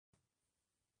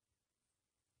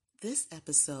This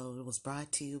episode was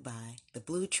brought to you by The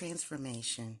Blue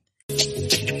Transformation.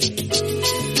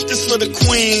 This for the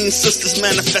queens, sisters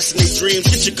manifesting their dreams.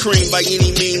 Get your cream by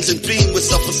any means and beam with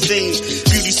self-esteem.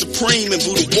 Beauty supreme and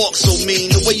Buddha walk so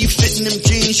mean. The way you fit in them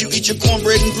jeans, you eat your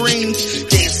cornbread and greens.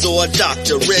 Dance or a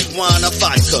doctor, red wine or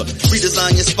vodka.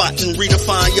 Redesign your spot and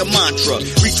redefine your mantra.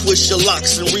 Retwist your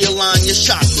locks and realign your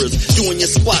chakras. Doing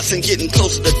your squats and getting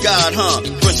closer to God, huh?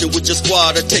 Brunching with your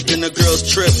squad or taking a girl's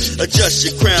trip. Adjust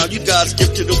your crown, you God's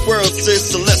gift to the world,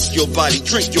 sis. Celestial body,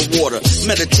 drink your water.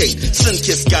 Meditate,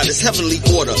 sun-kissed goddess, heavenly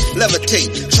order. Levitate,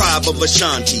 tribe of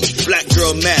Ashanti, black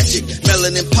girl magic,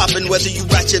 melanin popping, whether you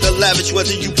ratchet or lavish,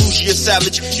 whether you bougie or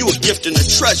savage, you a gift and a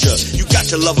treasure. You got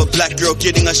to love a black girl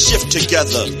getting a shift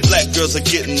together. Black girls are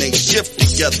getting a shift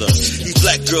together. These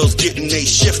black girls getting a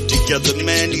shift together,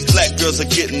 man. These black girls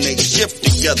are getting a shift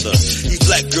together. These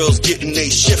black girls getting a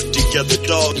shift together,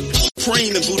 dog.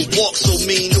 Cream and Buddha walk so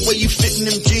mean. The way you fit in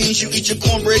them jeans, you eat your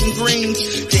cornbread and greens.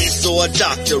 Dance or a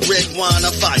doctor, red wine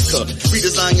or vodka.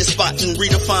 Redesign your spot and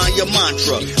redefine your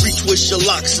mantra. Retwist your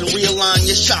locks and realign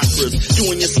your chakras.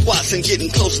 Doing your squats and getting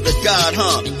closer to God,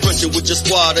 huh? Brunching with your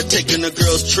squad or taking a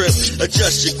girl's trip.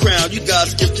 Adjust your crown, you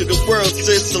God's gift to the world,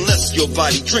 sis. Celestial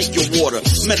body, drink your water.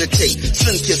 Meditate,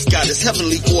 sun-kissed goddess,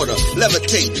 heavenly order.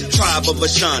 Levitate, tribe of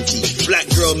Ashanti, black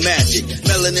girl magic.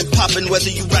 Melanin popping,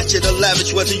 whether you ratchet or lavish,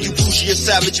 whether you bougie or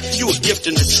savage, you a gift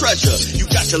and a treasure. You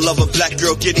got to love a black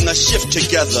girl getting a shift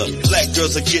together. Black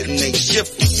girls are getting a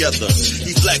shift together.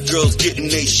 These black girls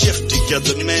getting a shift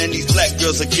together, man. These black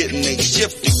girls are getting a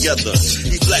shift together.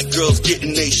 These black girls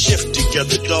getting a shift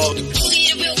together, dog.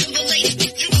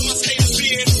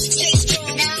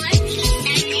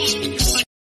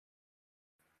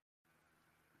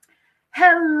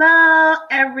 Hello,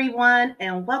 everyone,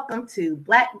 and welcome to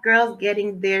Black Girls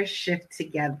Getting Their Shift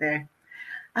Together.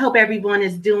 I hope everyone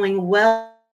is doing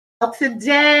well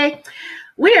today.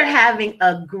 We are having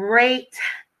a great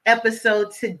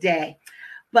episode today,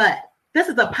 but this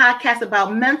is a podcast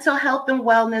about mental health and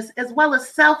wellness, as well as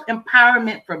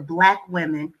self-empowerment for Black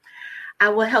women. I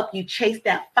will help you chase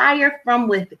that fire from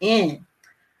within.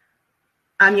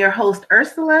 I'm your host,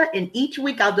 Ursula, and each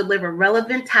week I'll deliver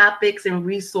relevant topics and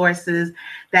resources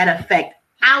that affect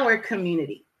our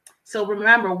community. So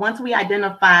remember, once we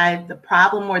identify the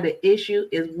problem or the issue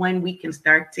is when we can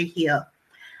start to heal.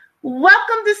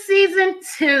 Welcome to season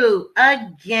 2.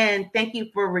 Again, thank you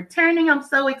for returning. I'm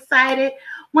so excited.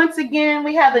 Once again,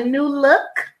 we have a new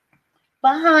look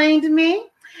behind me,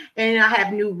 and I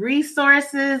have new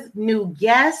resources, new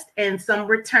guests, and some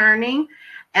returning.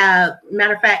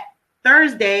 Matter of fact,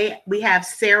 Thursday, we have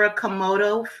Sarah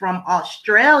Komodo from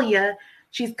Australia.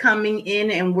 She's coming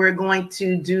in, and we're going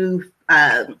to do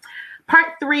part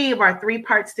 3 of our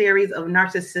 3-part series of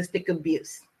narcissistic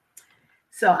abuse.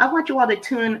 So I want you all to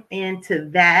tune into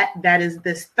that. That is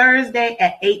this Thursday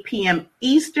at 8 p.m.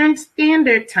 Eastern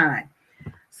Standard Time.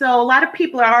 So a lot of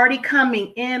people are already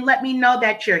coming in. Let me know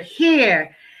that you're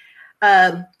here.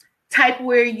 Type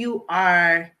where you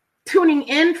are tuning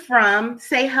in from.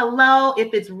 Say hello.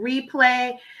 If it's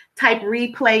replay, type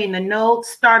replay in the notes.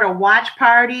 Start a watch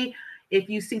party. If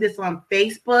you see this on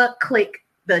Facebook, click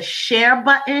the share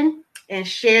button and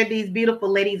share these beautiful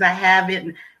ladies I have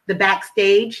in the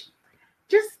backstage.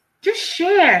 Just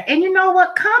share. And you know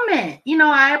what? Comment. You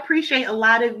know, I appreciate a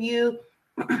lot of you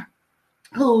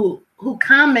who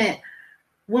comment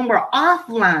when we're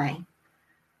offline.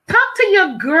 Talk to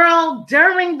your girl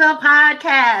during the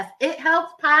podcast. It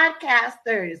helps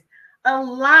podcasters a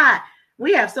lot.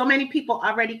 We have so many people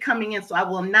already coming in, so I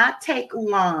will not take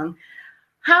long.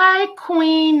 Hi,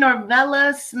 Queen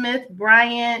Norvella Smith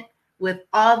Bryant, with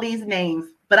all these names,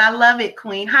 but I love it,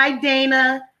 Queen. Hi,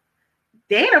 Dana.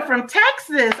 Dana from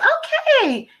Texas.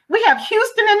 Okay. We have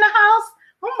Houston in the house.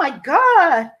 Oh my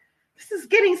God. This is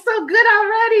getting so good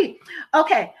already.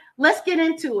 Okay, let's get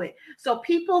into it. So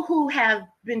people who have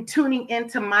been tuning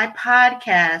into my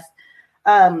podcast,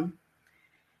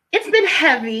 it's been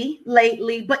heavy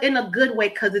lately, but in a good way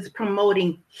because it's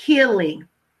promoting healing.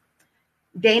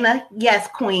 Dana, yes,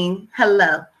 Queen.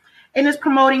 Hello. And it's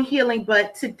promoting healing,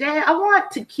 but today I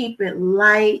want to keep it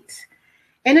light.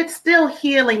 And it's still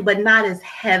healing, but not as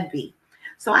heavy.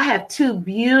 So I have 2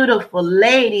 beautiful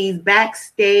ladies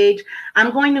backstage. I'm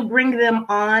going to bring them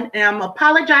on, and I'm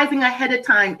apologizing ahead of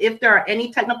time. If there are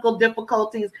any technical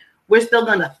difficulties, we're still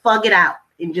going to thug it out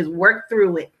and just work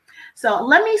through it. So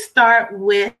let me start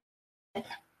with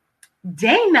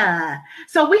Dana.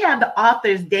 So we have the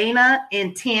authors, Dana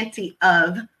and Tanti,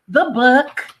 of the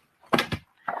book,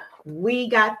 We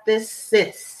Got This,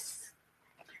 Sis.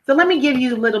 So let me give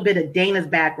you a little bit of Dana's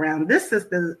background. This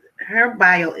sister, her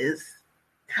bio is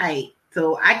tight.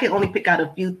 So I can only pick out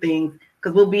a few things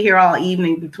because we'll be here all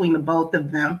evening between the both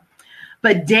of them.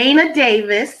 But Dana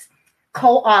Davis,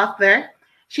 co-author,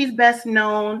 she's best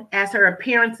known as her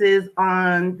appearances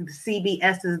on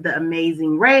CBS's The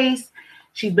Amazing Race.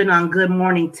 She's been on Good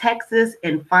Morning Texas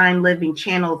and Fine Living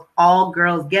Channel's All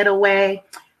Girls Getaway.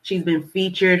 She's been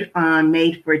featured on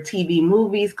made-for-TV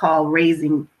movies called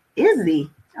Raising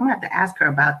Izzy. I'm going to have to ask her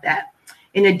about that.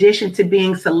 In addition to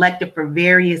being selected for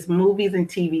various movies and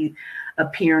TV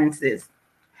appearances,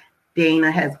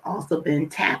 Dana has also been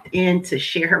tapped in to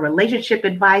share her relationship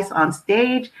advice on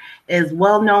stage as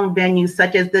well-known venues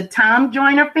such as the Tom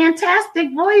Joyner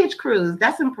Fantastic Voyage Cruise.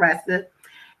 That's impressive.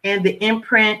 And the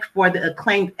imprint for the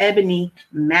acclaimed Ebony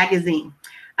magazine.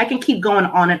 I can keep going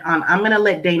on and on. I'm going to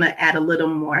let Dana add a little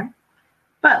more.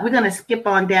 But we're going to skip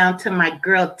on down to my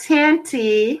girl,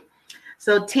 Tanti.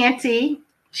 So Tanti,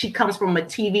 she comes from a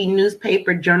TV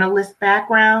newspaper journalist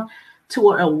background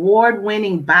to an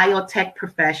award-winning biotech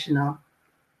professional.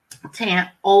 Tant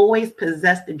always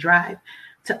possessed the drive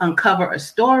to uncover a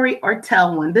story or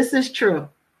tell one. This is true.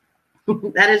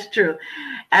 That is true.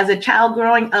 As a child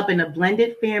growing up in a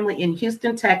blended family in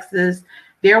Houston, Texas,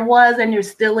 there was and there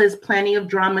still is plenty of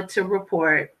drama to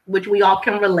report, which we all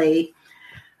can relate.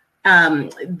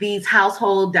 These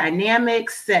household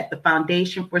dynamics set the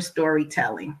foundation for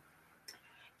storytelling.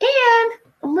 And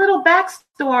a little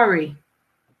backstory.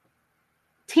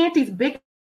 Tanti's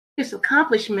biggest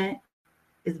accomplishment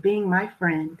is being my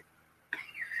friend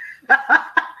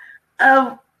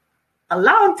of a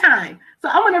long time. So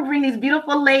I'm going to bring these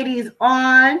beautiful ladies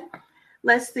on.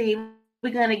 Let's see.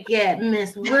 We're going to get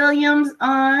Miss Williams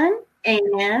on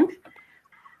and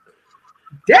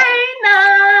Dana.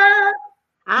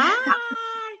 Hi.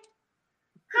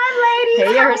 Hi,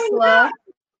 ladies. Hey, Ursula.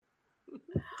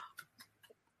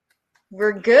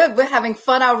 We're good. We're having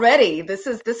fun already. This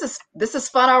is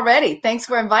fun already. Thanks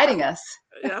for inviting us.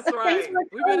 That's right.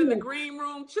 We've been in the green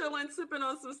room chilling, sipping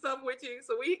on some stuff with you.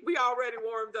 So we already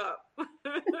warmed up.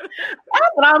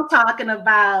 That's what I'm talking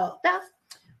about. That's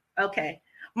okay.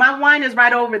 My wine is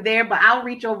right over there, but I'll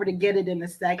reach over to get it in a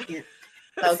second.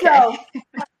 Okay. So,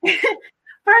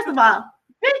 first of all,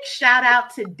 big shout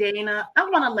out to Dana. I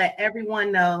want to let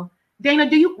everyone know. Dana,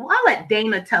 I'll let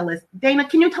Dana tell us. Dana,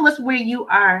 can you tell us where you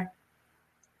are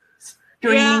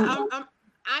streaming? Yeah,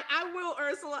 I will,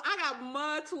 Ursula. I got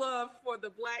much love for the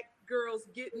Black girls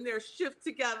getting their shift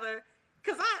together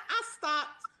because I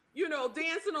stopped,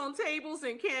 dancing on tables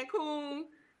in Cancun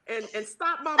and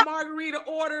stopped my margarita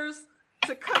orders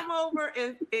to come over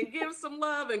and give some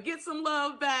love and get some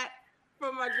love back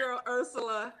from my girl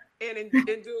Ursula and do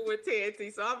it with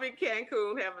Tanti. So I'm in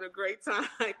Cancun having a great time.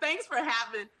 Thanks for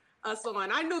having us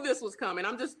on. I knew this was coming.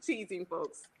 I'm just teasing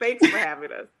folks. Thanks for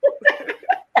having us.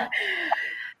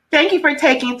 Thank you for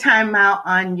taking time out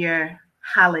on your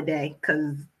holiday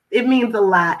because it means a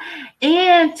lot.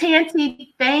 And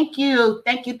Tanti, thank you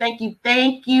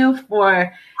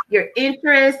for your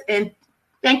interest, and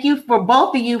thank you for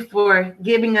both of you for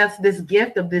giving us this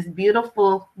gift of this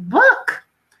beautiful book.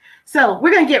 So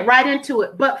we're going to get right into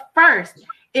it. But first,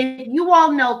 if you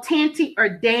all know Tanti or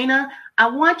Dana, I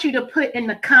want you to put in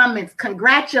the comments,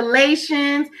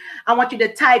 congratulations. I want you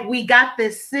to type, we got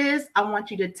this, sis. I want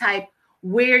you to type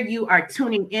where you are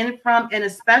tuning in from, and a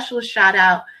special shout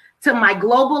out to my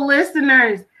global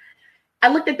listeners.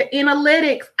 I looked at the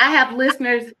analytics. I have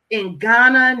listeners in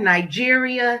Ghana,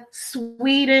 Nigeria,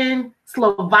 Sweden,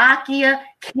 Slovakia,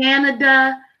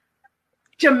 Canada,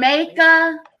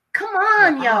 Jamaica. Come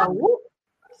on, y'all.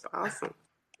 That's awesome.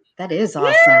 That is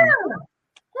awesome. Yeah.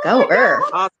 Go Earth.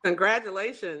 Awesome.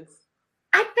 Congratulations.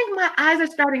 I think my eyes are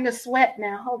starting to sweat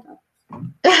now. Hold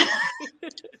on.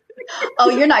 Oh,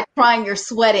 you're not crying, you're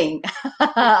sweating.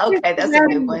 Okay, that's a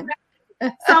good one.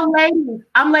 So, ladies,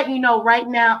 I'm letting you know right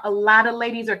now, a lot of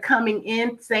ladies are coming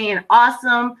in saying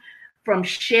awesome from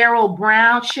Cheryl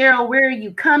Brown. Cheryl, where are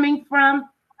you coming from?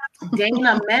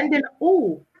 Dana Menden.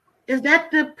 Oh, is that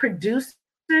the producer,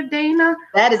 Dana?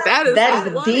 That is the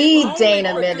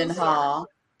Dana producer. Mendenhall.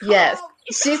 Yes.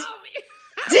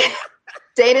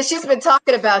 Dana, she's been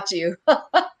talking about you.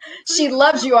 She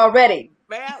loves you already.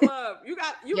 Bad love. You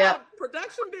got a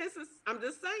production business. I'm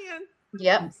just saying.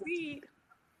 Yep. See.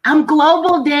 I'm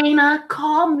global, Dana.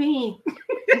 Call me.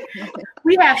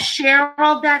 We have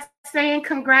Cheryl that's saying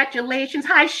congratulations.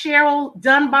 Hi, Cheryl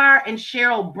Dunbar and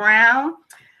Cheryl Brown.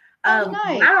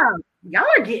 Nice. Wow, y'all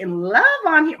are getting love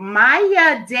on here.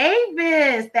 Maya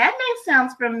Davis. That name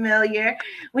sounds familiar.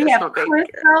 We That's have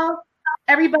Crystal.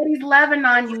 Everybody's loving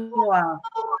on you all.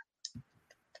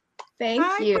 Thank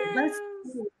Hi, you.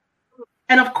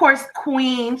 And of course,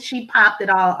 Queen, she popped it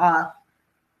all off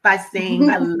by saying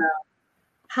hello.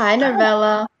 Hi,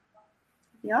 Novella.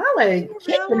 Y'all are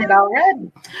kicking it already.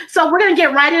 So we're going to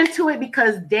get right into it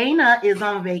because Dana is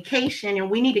on vacation and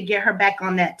we need to get her back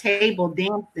on that table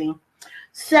dancing.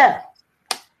 So,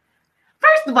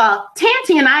 first of all,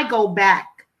 Tanti and I go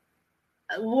back.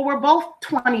 Well, we're both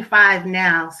 25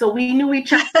 now, so we knew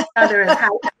each other as high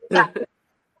school.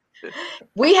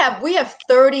 We have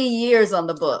 30 years on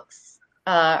the books,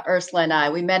 Ursula and I.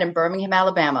 We met in Birmingham,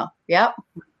 Alabama. Yep.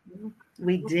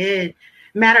 We did.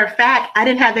 Matter of fact, I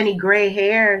didn't have any gray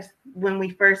hairs when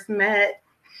we first met.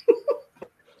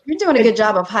 You're doing a good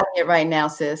job of hiding it right now,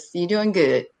 sis. You're doing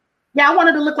good. Yeah, I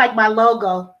wanted to look like my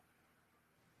logo.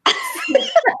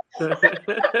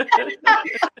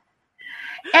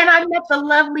 And I met the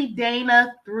lovely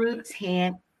Dana through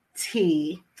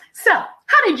Tanti. So,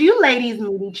 how did you ladies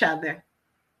meet each other?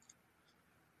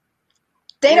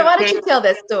 Dana, why don't you tell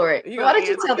that story? Why don't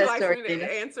you tell that story, Dana?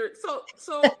 Answer.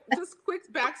 So just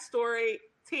quick backstory.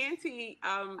 Tanti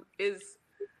is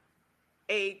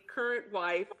a current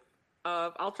wife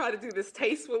of, I'll try to do this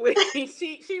tastefully. Just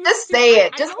say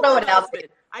it. Just throw it out there.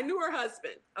 I knew her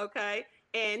husband, okay?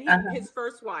 And his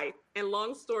first wife. And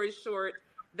long story short,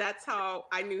 that's how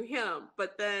I knew him.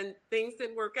 But then things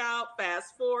didn't work out.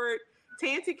 Fast forward,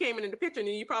 Tanti came into the picture, and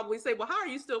you probably say, well, how are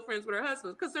you still friends with her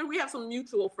husband? Because we have some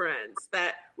mutual friends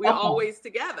that we're always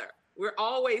together. We're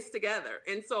always together.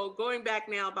 And so going back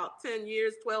now about 10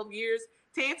 years, 12 years,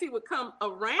 Tanti would come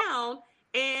around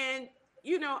and,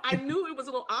 you know, I knew it was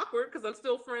a little awkward because I'm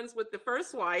still friends with the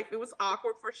first wife. It was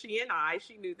awkward for she and I.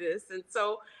 She knew this. And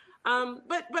so,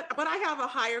 but I have a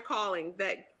higher calling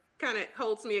that kind of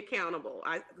holds me accountable,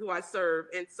 who I serve.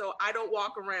 And so I don't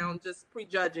walk around just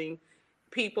prejudging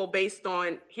people based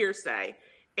on hearsay.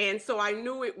 And so I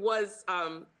knew it was,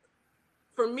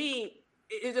 for me,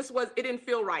 it didn't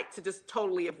feel right to just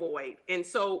totally avoid. And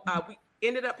so we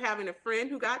ended up having a friend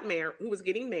who was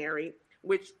getting married,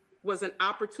 which was an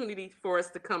opportunity for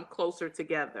us to come closer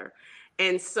together.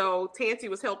 And so Tanti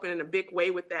was helping in a big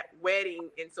way with that wedding.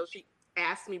 And so she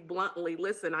asked me bluntly,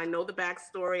 listen, I know the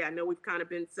backstory. I know we've kind of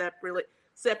been separate.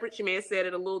 She may have said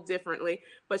it a little differently,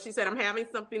 but she said, I'm having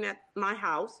something at my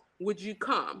house. Would you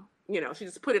come? You know, she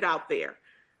just put it out there.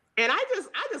 And I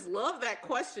just love that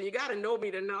question. You got to know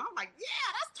me to know. I'm like,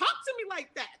 yeah, talk to me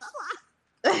like that.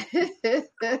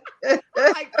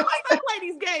 Like, don't play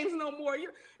these games no more. Not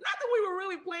that we were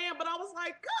really playing, but I was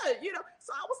like, good, you know.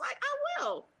 So I was like, I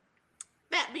will.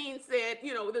 That being said,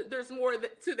 you know, there's more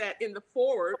to that in the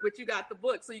forward, which you got the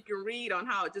book so you can read on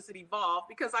how it just evolved,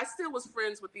 because I still was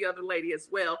friends with the other lady as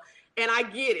well. And I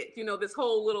get it, you know, this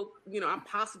whole little, you know, I'm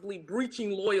possibly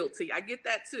breaching loyalty. I get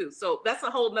that too. So that's a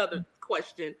whole nother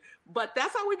question. But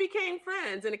that's how we became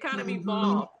friends. And it kind of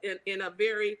evolved in a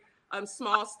very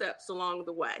small steps along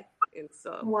the way. And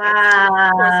so wow,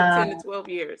 of course, of 10 to 12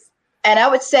 years. And I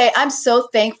would say I'm so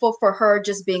thankful for her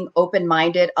just being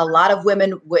open-minded. A lot of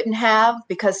women wouldn't have,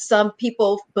 because some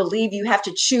people believe you have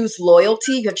to choose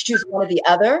loyalty. You have to choose one or the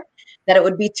other, that it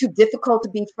would be too difficult to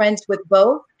be friends with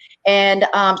both. And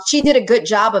she did a good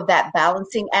job of that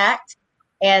balancing act.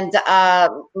 And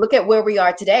look at where we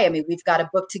are today. I mean, we've got a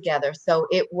book together. So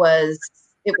it was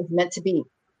meant to be.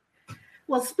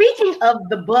 Well, speaking of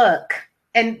the book,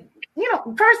 and, you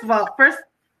know, first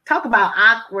talk about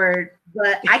awkward,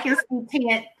 but I can see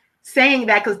Tant saying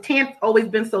that because Tant's always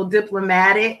been so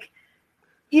diplomatic.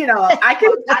 You know, I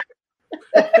can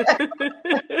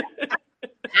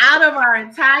out of our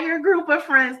entire group of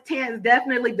friends, Tant's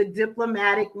definitely the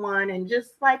diplomatic one, and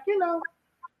just like, you know,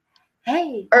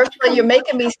 hey, Ursula, you're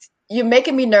making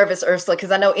me nervous, Ursula,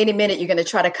 because I know any minute you're going to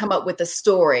try to come up with a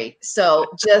story. So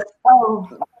just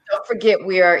don't forget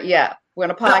we're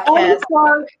on a podcast. The only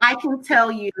story I can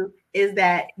tell you is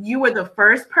that you were the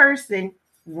first person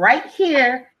right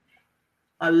here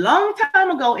a long time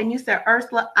ago, and you said,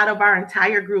 Ursula, out of our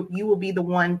entire group, you will be the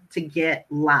one to get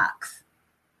locks.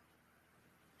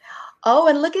 Oh,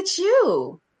 and look at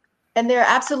you. And they're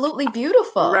absolutely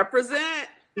beautiful. Represent.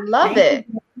 Love it.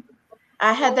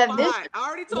 I had that vision. I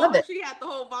already told her she had the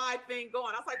whole vibe thing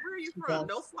going. I was like, where are you from?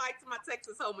 No slight to my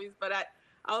Texas homies, but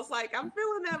I was like, I'm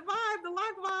feeling that vibe, the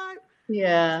lock vibe.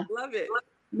 Yeah. Love it.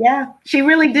 Yeah, she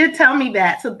really did tell me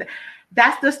that. So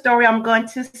that's the story I'm going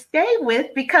to stay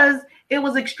with, because it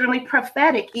was extremely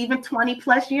prophetic, even 20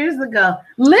 plus years ago,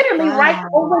 literally right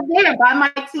over there by my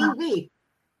TV.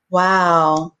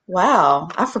 Wow.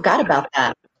 I forgot about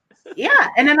that. Yeah.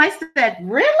 And then I said,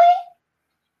 really?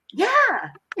 Yeah.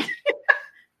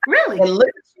 Really? And look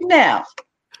at you now.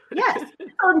 Yes.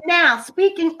 So now,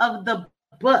 speaking of the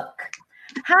book,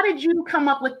 how did you come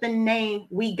up with the name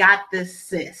We Got This,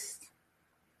 Sis?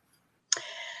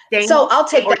 Dana? So I'll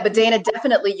take that, but Dana,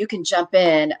 definitely you can jump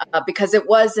in because it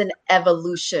was an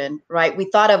evolution, right? We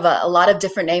thought of a lot of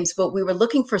different names, but we were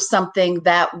looking for something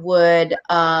that would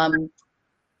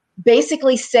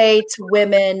basically say to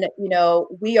women, you know,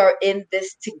 we are in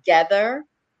this together.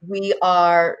 We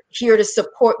are here to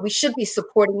support. We should be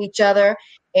supporting each other,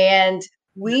 and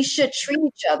we should treat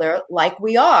each other like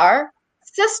we are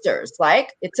sisters,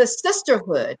 like it's a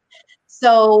sisterhood.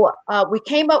 So we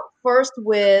came up first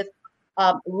with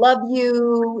love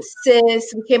you,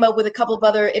 sis. We came up with a couple of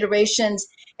other iterations,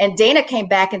 and Dana came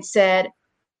back and said,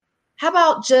 how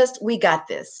about just we got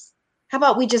this? How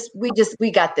about we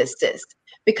got this, sis?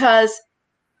 Because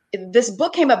this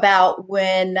book came about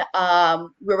when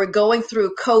we were going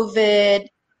through COVID.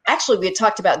 Actually, we had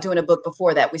talked about doing a book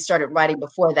before that. We started writing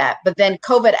before that, but then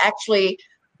COVID actually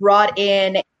brought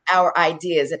in our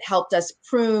ideas. It helped us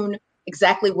prune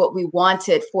exactly what we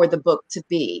wanted for the book to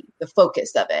be, the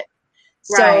focus of it.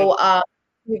 Right. So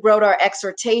we wrote our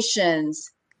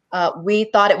exhortations. We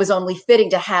thought it was only fitting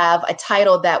to have a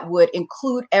title that would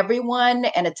include everyone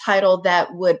and a title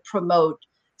that would promote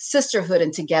sisterhood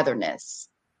and togetherness.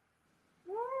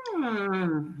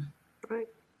 Right.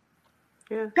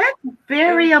 Yeah. That's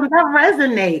very, that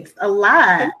resonates a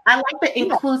lot. I like the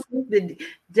inclusivity,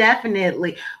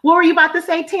 definitely. What were you about to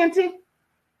say, Tanti?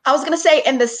 I was going to say,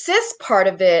 and the sis part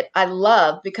of it, I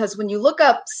love, because when you look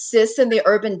up sis in the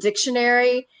Urban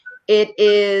Dictionary, it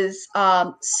is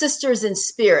sisters in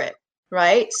spirit,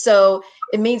 right? So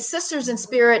it means sisters in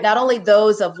spirit, not only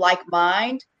those of like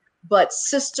mind, but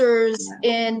sisters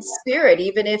in spirit,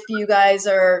 even if you guys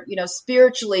are, you know,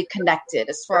 spiritually connected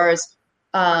as far as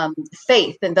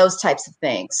faith and those types of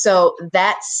things. So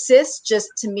that sis just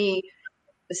to me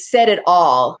said it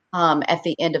all at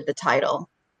the end of the title.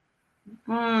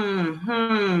 I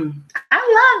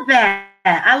love that.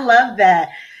 I love that.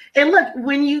 And look,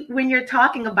 when you're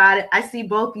talking about it, I see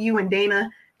both you and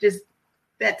Dana just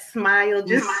that smile,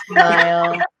 just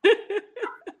smile.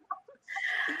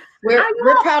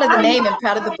 We're proud of the name and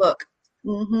proud of the book.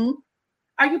 Mm-hmm.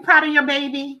 Are you proud of your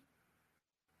baby?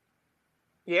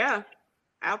 Yeah,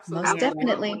 absolutely. Most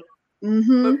definitely.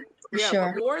 Mm-hmm. Yeah,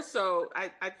 sure. But more so,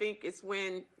 I think it's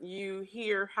when you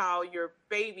hear how your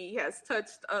baby has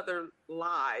touched other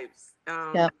lives.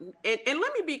 And let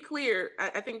me be clear.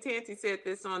 I think Tanti said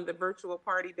this on the virtual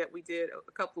party that we did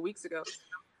a couple of weeks ago.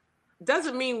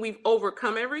 Doesn't mean we've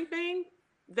overcome everything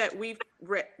that we've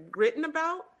written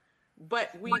about,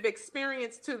 but we've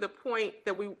experienced to the point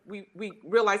that we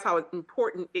realize how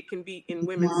important it can be in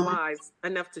women's lives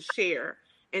enough to share.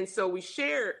 And so we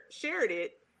shared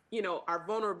it. You know, our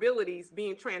vulnerabilities,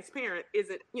 being transparent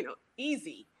isn't, you know,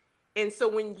 easy. And so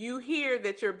when you hear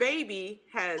that your baby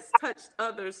has touched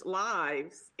others'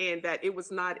 lives and that it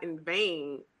was not in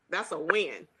vain, that's a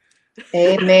win.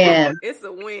 Amen. It's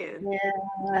a win.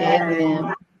 Yeah.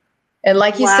 Amen. And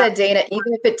like you said, Dana,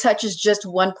 even if it touches just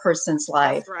one person's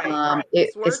life,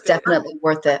 it's definitely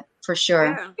worth it for sure.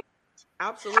 Yeah,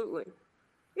 absolutely.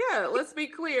 Yeah, let's be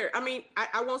clear. I mean,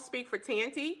 I won't speak for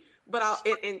Tanti, but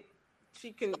and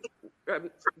she can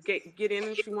get in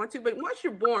if she wants to. But once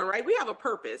you're born, right, we have a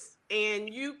purpose,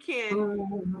 and you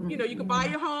can, you know, you can buy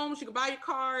your homes, you can buy your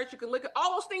cars, you can look at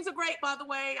all those things are great. By the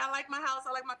way, I like my house,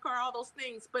 I like my car, all those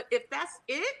things. But if that's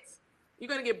it, you're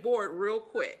gonna get bored real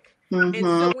quick. And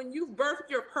so when you've birthed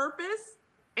your purpose,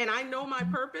 and I know my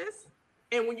purpose,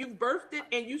 and when you've birthed it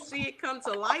and you see it come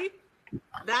to life,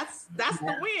 that's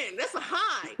the win. That's a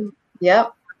high.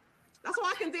 Yep. That's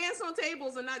why I can dance on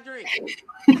tables and not drink.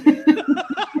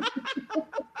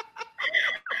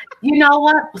 You know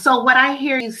what? So what I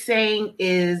hear you saying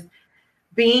is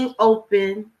being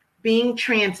open, being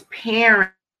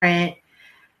transparent,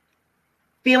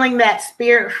 feeling that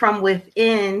spirit from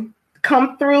within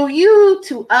come through you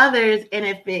to others. And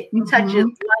if it touches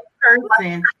one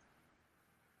person,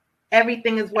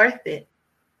 everything is worth it.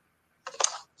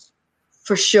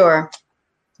 For sure.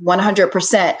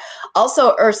 100%.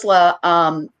 Also, Ursula,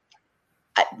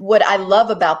 what I love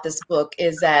about this book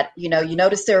is that, you know, you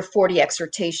notice there are 40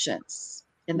 exhortations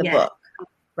in the book,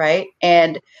 right?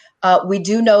 And we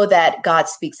do know that God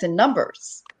speaks in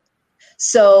numbers.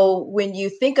 So when you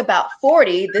think about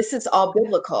 40, this is all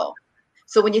biblical.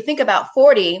 So when you think about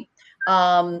 40,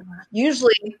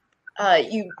 usually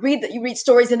you read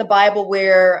stories in the Bible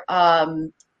where,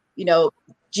 you know,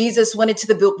 Jesus went into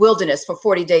the wilderness for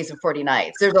 40 days and 40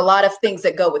 nights. There's a lot of things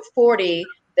that go with 40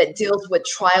 that deals with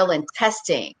trial and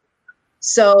testing.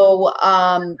 So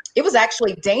it was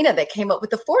actually Dana that came up with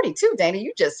the 40 too. Dana,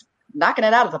 you just knocking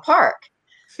it out of the park.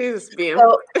 She's being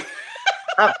so,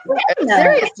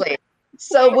 seriously.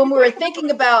 So when we were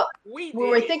thinking about We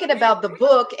the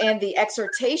book and the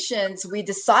exhortations, we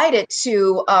decided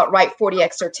to write 40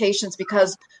 exhortations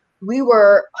because we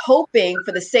were hoping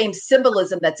for the same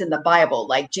symbolism that's in the Bible.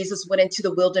 Like Jesus went into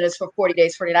the wilderness for 40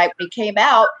 days, 40 nights. When he came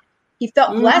out, he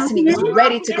felt blessed and he was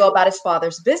ready to go about his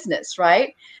Father's business,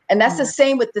 right? And that's the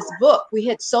same with this book. We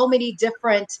had so many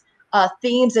different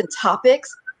themes and topics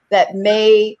that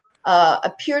may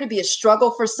appear to be a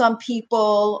struggle for some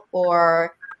people,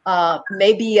 or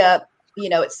maybe at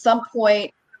some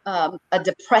point a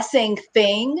depressing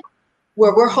thing,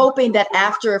 where we're hoping that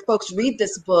after folks read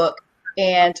this book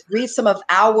and read some of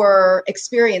our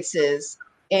experiences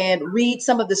and read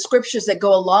some of the scriptures that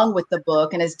go along with the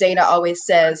book, and as Dana always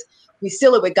says, we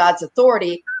seal it with God's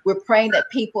authority. We're praying that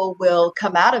people will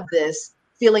come out of this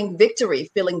feeling victory,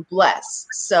 feeling blessed.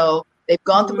 So they've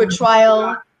gone through a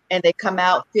trial and they come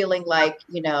out feeling like,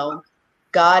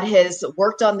 God has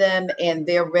worked on them and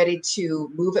they're ready to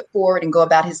move it forward and go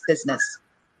about his business.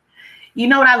 You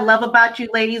know what I love about you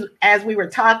ladies, as we were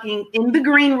talking in the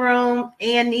green room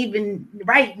and even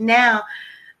right now,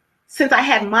 since I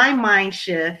had my mind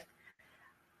shift,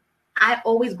 I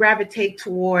always gravitate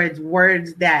towards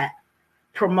words that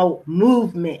promote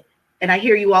movement. And I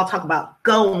hear you all talk about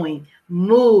going,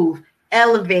 move,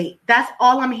 elevate. That's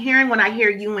all I'm hearing when I hear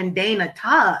you and Dana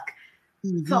talk.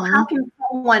 Mm-hmm. So how can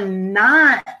someone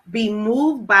not be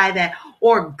moved by that,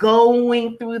 or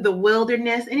going through the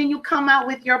wilderness and then you come out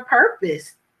with your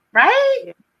purpose,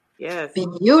 right? Yes.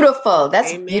 Beautiful.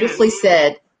 That's Amen. Beautifully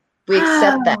said. We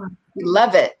accept that. We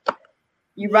love it.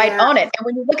 You're right on it. And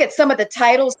when you look at some of the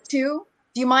titles too,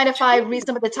 do you mind if I read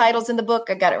some of the titles in the book?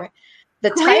 I got it right.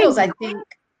 The titles, I think,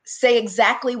 say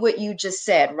exactly what you just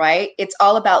said, right? It's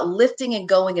all about lifting and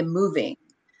going and moving.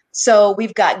 So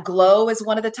we've got Glow as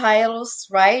one of the titles,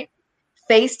 right?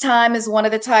 FaceTime is one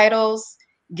of the titles.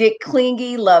 Get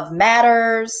Clingy, Love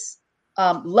Matters.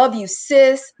 Love You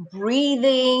Sis,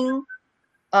 Breathing.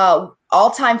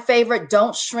 All-time favorite,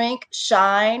 Don't Shrink,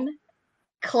 Shine.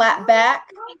 Clap Back.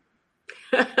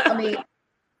 I mean,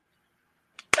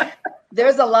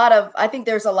 there's a lot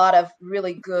of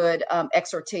really good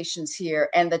exhortations here,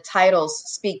 and the titles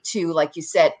speak to, like you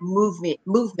said,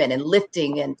 movement and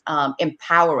lifting and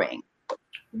empowering.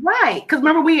 Right, because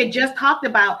remember we had just talked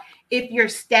about if you're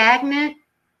stagnant,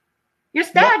 you're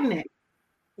stagnant.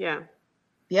 Yeah.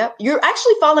 Yep. You're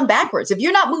actually falling backwards if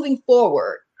you're not moving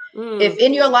forward. If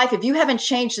in your life, if you haven't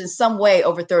changed in some way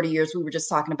over 30 years, we were just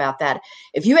talking about that.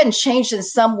 If you hadn't changed in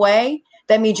some way,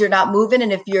 that means you're not moving.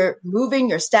 And if you're moving,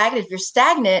 you're stagnant. If you're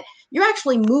stagnant, you're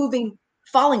actually moving,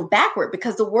 falling backward,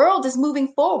 because the world is moving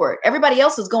forward. Everybody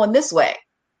else is going this way.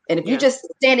 And if you're just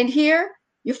standing here,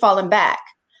 you're falling back.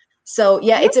 So,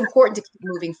 it's important to keep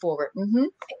moving forward. Mm-hmm.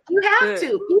 You have to.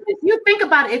 You think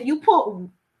about it. If you put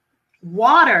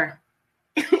water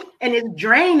and it's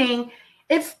draining,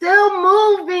 it's still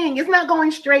moving. It's not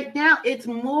going straight down. It's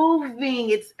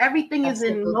moving. Everything is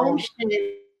in motion.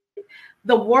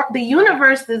 The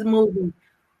universe is moving.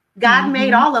 God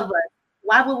made all of us.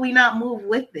 Why would we not move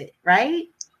with it? Right?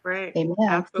 Right. Amen.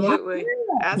 Absolutely.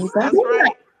 Yeah. That's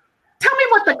right. Tell me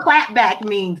what the clap back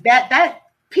means. That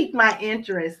piqued my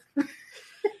interest.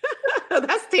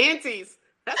 That's Tansy's.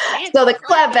 So the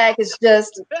clap back is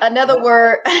just another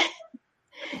word.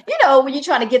 When you're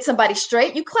trying to get somebody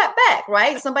straight, you clap back,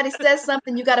 right? Somebody says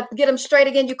something, you got to get them straight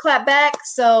again, you clap back.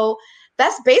 So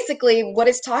that's basically what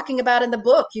it's talking about in the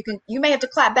book. You may have to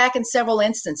clap back in several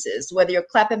instances, whether you're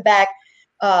clapping back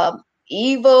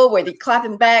evil, whether you're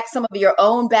clapping back some of your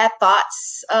own bad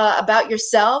thoughts about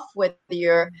yourself, whether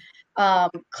you're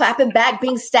clapping back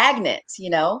being stagnant,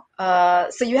 so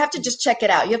you have to just check it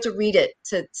out. You have to read it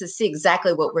to see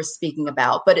exactly what we're speaking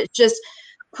about. But it's just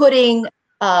putting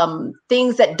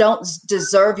things that don't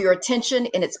deserve your attention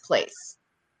in its place.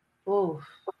 Oh,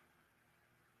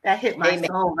 that hit my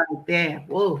soul right there.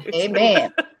 Whoa.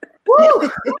 Amen.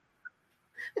 Woo.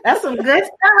 That's some good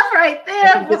stuff right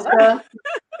there. Good stuff.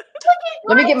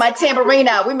 Let me get my tambourine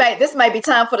out. This might be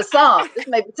time for the song. This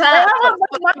might be time.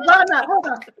 Hold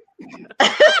on.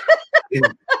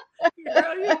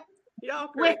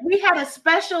 We had a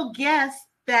special guest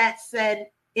that said,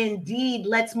 "Indeed,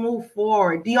 let's move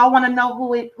forward." Do y'all want to know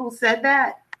who said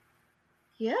that?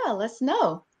 Yeah, let's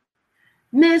know.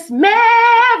 Miss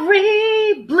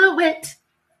Mary Blewett.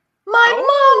 My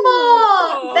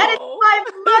mama. That is my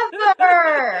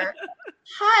mother.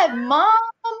 Hi, Mom.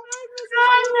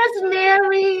 Hi, Miss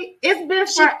Mary. It's been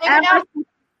forever.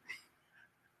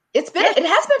 It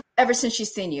has been ever since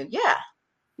she's seen you. Yeah.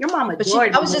 Your mama.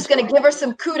 I was just going to give her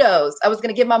some kudos. I was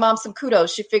going to give my mom some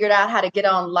kudos. She figured out how to get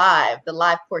on the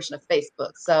live portion of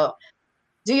Facebook. So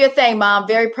Do your thing, Mom.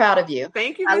 Very proud of you.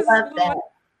 Thank you, I Mrs. love that. Wood.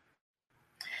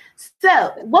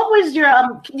 So, what was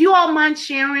your? You all mind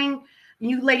sharing?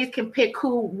 You ladies can pick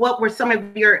who. What were some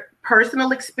of your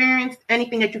personal experience?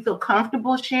 Anything that you feel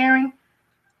comfortable sharing,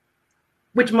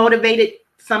 which motivated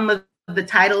some of the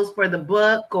titles for the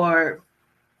book, or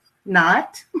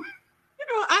not? You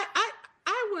know,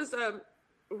 I was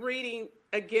reading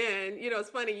again. You know, it's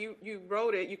funny. You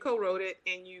wrote it. You co-wrote it,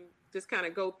 and you just kind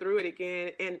of go through it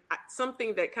again. And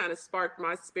something that kind of sparked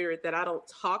my spirit that I don't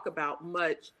talk about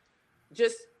much.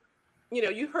 Just, you know,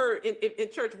 you heard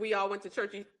in church, we all went to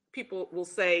church. People will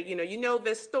say, you know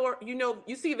the story,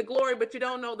 you see the glory, but you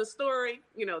don't know the story.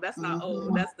 You know, that's not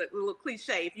old. That's the little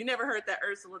cliche. If you never heard that,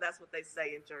 Ursula, that's what they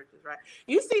say in churches, right?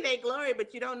 You see their glory,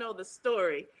 but you don't know the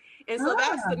story. And so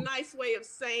that's the nice way of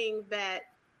saying that,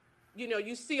 you know,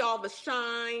 you see all the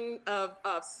shine of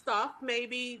stuff,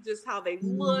 maybe just how they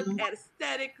look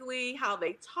aesthetically, how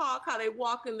they talk, how they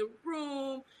walk in the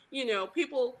room. You know,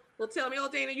 people will tell me, oh,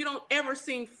 Dana, you don't ever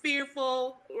seem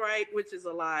fearful, right? Which is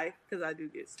a lie, because I do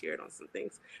get scared on some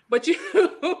things. But you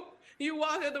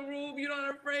walk in the room, you're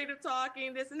not afraid of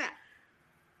talking, this and that.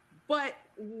 But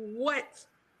what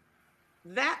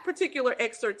that particular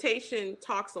exhortation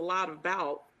talks a lot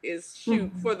about is,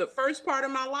 for the first part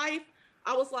of my life,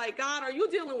 I was like, God, are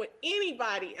you dealing with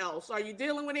anybody else? Are you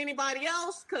dealing with anybody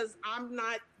else? Because I'm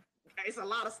not. It's a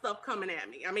lot of stuff coming at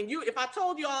me. I mean, if I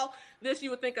told you all this,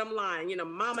 you would think I'm lying. You know,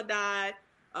 Mama died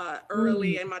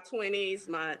early in my 20s.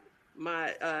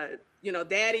 My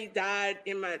Daddy died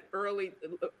in my early,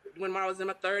 when I was in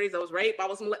my 30s. I was raped.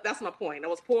 That's my point. I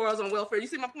was poor. I was on welfare. You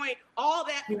see my point? All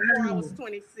that before I was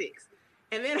 26.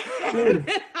 And then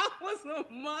I was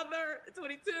a mother,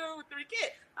 22, 3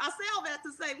 kids. I say all that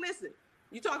to say, listen,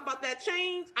 you talk about that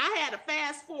change. I had a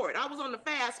fast forward. I was on the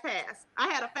fast pass. I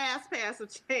had a fast pass of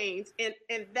change.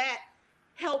 And that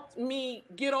helped me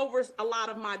get over a lot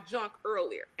of my junk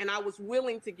earlier. And I was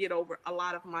willing to get over a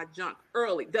lot of my junk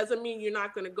early. Doesn't mean you're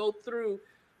not going to go through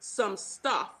some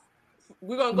stuff.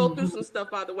 We're going to go through some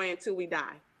stuff, by the way, until we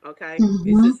die. Okay?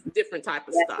 It's just different type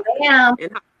of stuff.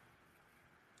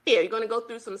 Yeah, you're going to go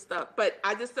through some stuff. But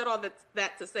I just said all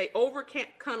that to say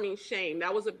overcoming shame.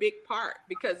 That was a big part,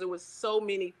 because there was so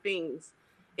many things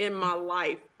in my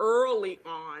life early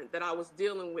on that I was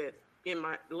dealing with in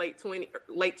my late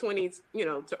 20s, you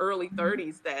know, to early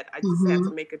 30s, that I just had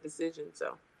to make a decision.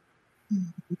 So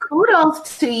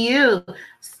kudos to you.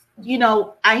 You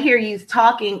know, I hear you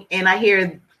talking, and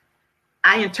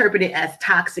I interpret it as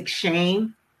toxic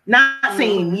shame. Not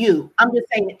saying you, I'm just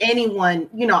saying anyone.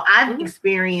 You know, I've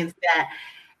experienced that,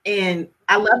 and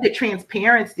I love the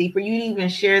transparency for you to even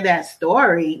share that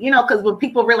story, you know, because when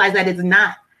people realize that it's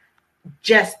not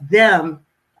just them,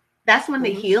 that's when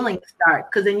the healing starts,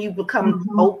 because then you become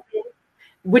open,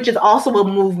 which is also a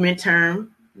movement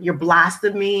term. You're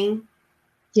blossoming.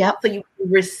 Yep. So you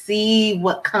receive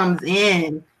what comes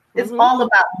in. It's all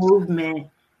about movement.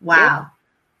 Wow.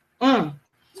 Yep.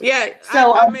 Yeah,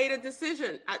 so I made a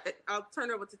decision. I'll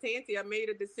turn it over to Tanti. I made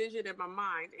a decision in my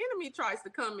mind. The enemy tries to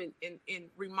come and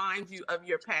remind you of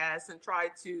your past and try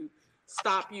to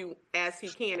stop you as he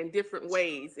can in different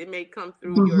ways. It may come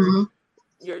through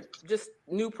your just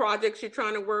new projects you're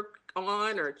trying to work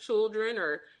on, or children,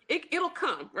 or it'll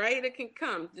come, right? It can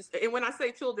come. And when I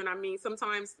say children, I mean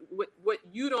sometimes what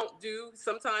you don't do,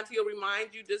 sometimes he'll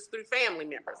remind you just through family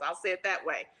members. I'll say it that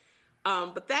way.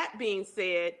 But that being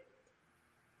said,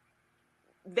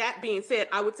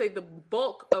 I would say the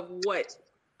bulk of what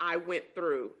I went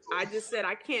through, I just said,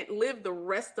 I can't live the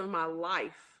rest of my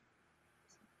life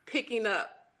picking up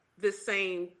this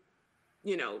same,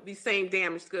 you know, these same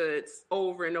damaged goods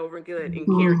over and over again, and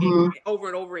carrying over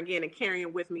and over again, and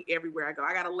carrying with me everywhere I go.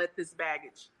 I got to let this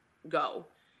baggage go.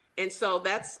 And so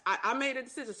I made a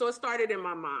decision. So it started in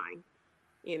my mind.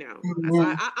 You know,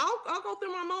 so I'll go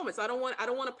through my moments. I don't want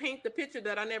to paint the picture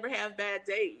that I never have bad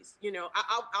days. You know,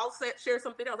 I'll share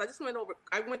something else.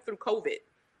 I went through COVID.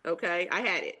 Okay. I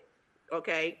had it.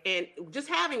 Okay. And just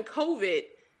having COVID,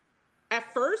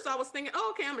 at first I was thinking,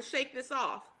 oh, okay, I'm gonna shake this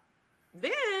off.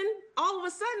 Then all of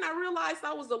a sudden I realized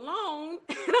I was alone,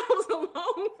 and I was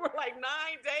alone for like 9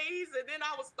 days. And then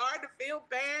I was starting to feel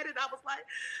bad, and I was like,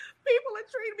 people are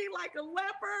treating me like a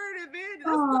leopard. And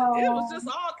then it was just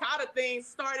all kind of things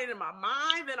started in my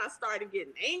mind. Then I started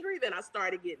getting angry. Then I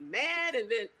started getting mad.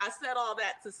 And then I said all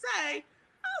that to say,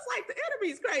 I was like, the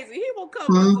enemy's crazy. He will come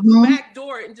through the back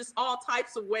door in just all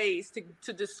types of ways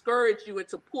to discourage you and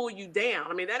to pull you down.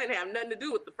 I mean, that didn't have nothing to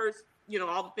do with the first, you know,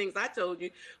 all the things I told you,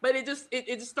 but it just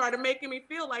started making me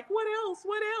feel like, what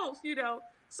else, you know?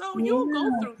 So you'll go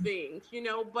through things, you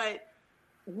know, but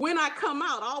when I come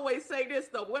out, I always say this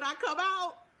though, when I come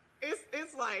out,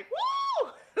 it's like,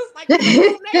 woo! It's like the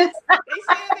snakes. They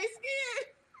saying they scared.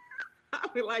 I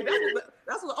be like,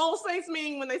 that's what the old saints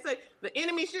mean when they say the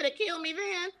enemy should have killed me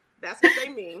then. That's what they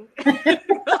mean.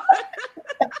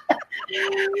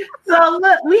 So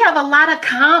look, we have a lot of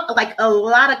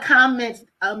comments.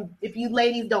 If you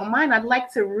ladies don't mind, I'd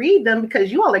like to read them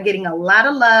because you all are getting a lot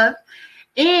of love.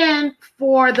 And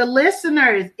for the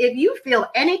listeners, if you feel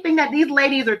anything that these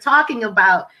ladies are talking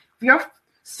about, if your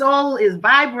soul is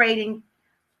vibrating,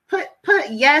 put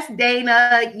yes,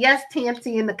 Dana, yes,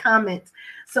 Tanty in the comments.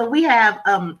 So we have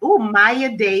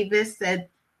Maya Davis said,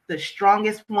 the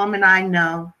strongest woman I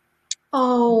know.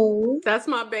 Oh, that's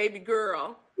my baby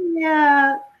girl.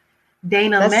 Yeah.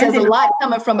 Dana that Mendon. says a lot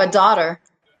coming from a daughter.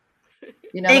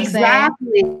 You know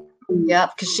exactly. What I'm saying?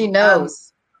 Yep, because she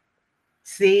knows.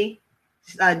 See,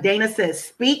 Dana says,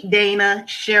 speak, Dana.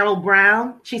 Cheryl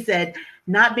Brown, she said,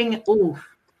 not being,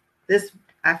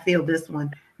 I feel this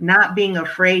one. Not being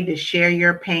afraid to share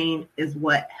your pain is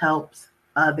what helps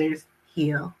others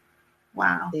heal.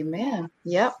 Wow. Amen.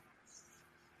 Yep.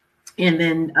 And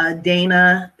then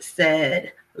Dana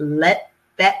said,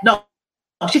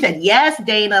 she said, yes,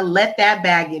 Dana, let that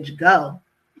baggage go.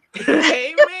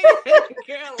 Amen.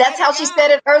 Girl, that's how she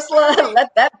said it, Ursula.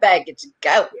 Let that baggage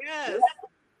go. Yes.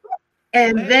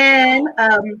 And then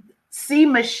C.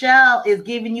 Michelle is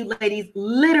giving you ladies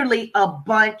literally a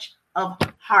bunch of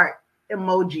heart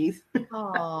emojis.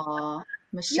 Aw,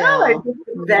 Michelle. Y'all are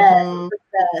the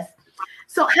best.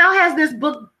 So how has this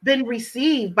book been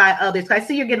received by others? I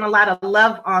see you're getting a lot of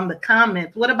love on the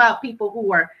comments. What about people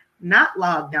who are not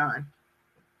logged on?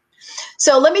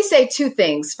 So let me say two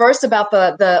things. First, about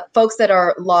the folks that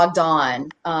are logged on.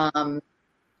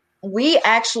 We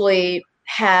actually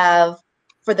have,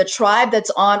 for the tribe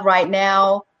that's on right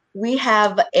now, we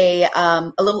have a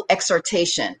little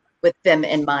exhortation with them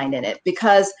in mind in it,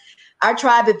 because our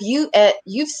tribe, if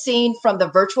you've seen from the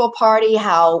virtual party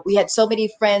how we had so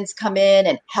many friends come in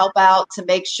and help out to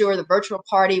make sure the virtual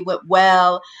party went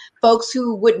well. Folks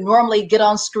who would normally get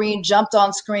on screen jumped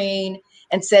on screen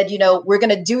and said, we're going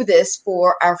to do this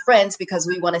for our friends because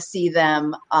we want to see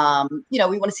them, we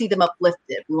want to see them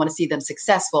uplifted. We want to see them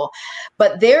successful.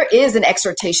 But there is an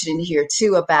exhortation in here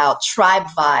too about tribe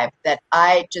vibe that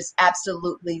I just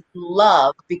absolutely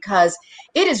love, because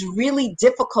it is really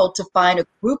difficult to find a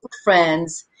group of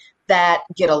friends that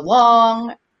get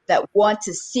along, that want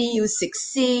to see you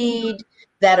succeed,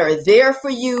 that are there for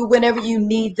you whenever you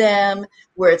need them,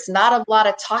 where it's not a lot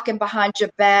of talking behind your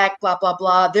back, blah, blah,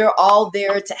 blah. They're all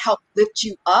there to help lift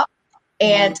you up.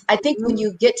 And I think when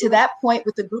you get to that point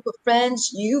with a group of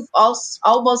friends, you've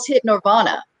almost hit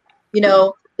nirvana.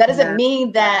 That doesn't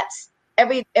mean that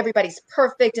everybody's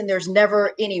perfect and there's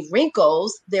never any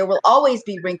wrinkles. There will always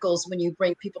be wrinkles when you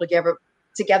bring people together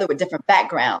with different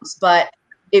backgrounds. But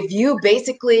if you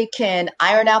basically can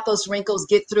iron out those wrinkles,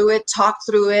 get through it, talk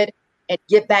through it, and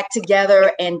get back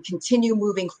together and continue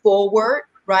moving forward,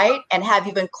 right? And have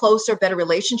even closer, better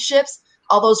relationships,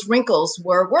 all those wrinkles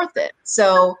were worth it.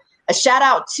 So a shout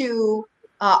out to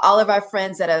all of our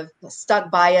friends that have stuck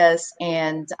by us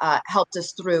and helped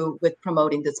us through with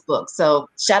promoting this book. So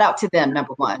shout out to them,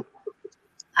 number one.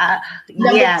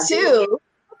 Number two.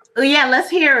 Yeah, let's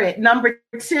hear it. Number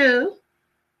two.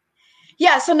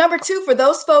 Yeah, so number two, for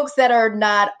those folks that are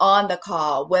not on the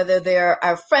call, whether they're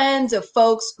our friends or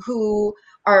folks who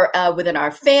are within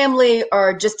our family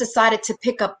or just decided to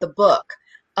pick up the book,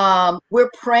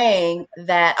 we're praying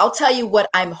that, I'll tell you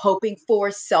what I'm hoping for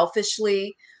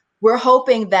selfishly. We're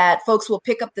hoping that folks will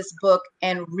pick up this book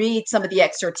and read some of the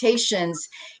exhortations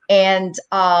and,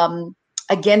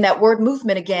 again, that word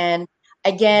movement again,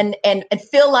 and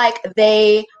feel like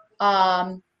they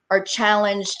are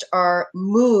challenged or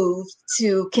moved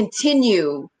to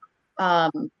continue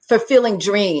fulfilling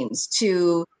dreams,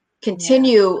 to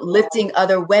continue lifting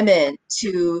other women,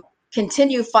 to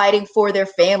continue fighting for their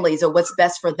families or what's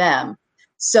best for them.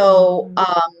 So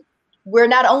we're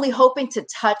not only hoping to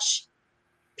touch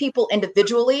people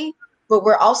individually, but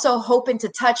we're also hoping to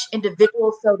touch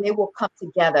individuals so they will come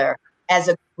together as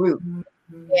a group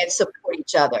and support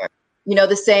each other.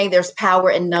 The saying, there's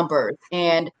power in numbers,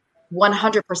 and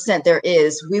 100% there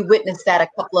is. We witnessed that a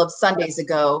couple of Sundays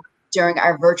ago during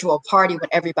our virtual party when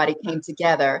everybody came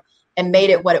together and made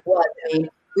it what it was. I mean,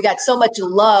 we got so much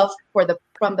love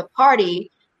from the party,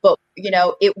 but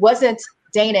it wasn't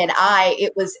Dana and I,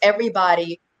 it was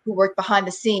everybody who worked behind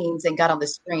the scenes and got on the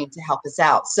screen to help us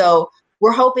out. So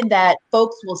we're hoping that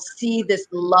folks will see this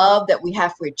love that we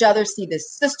have for each other, see this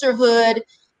sisterhood,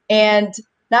 and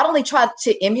not only try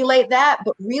to emulate that,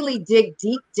 but really dig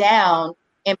deep down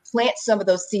and plant some of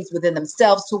those seeds within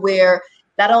themselves to where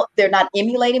they're not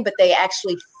emulating, but they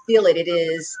actually feel it. It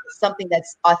is something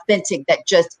that's authentic, that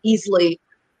just easily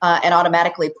and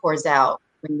automatically pours out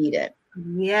when needed.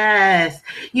 Yes.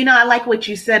 I like what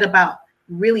you said about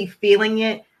really feeling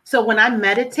it. So when I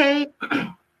meditate,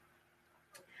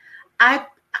 I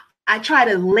try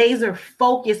to laser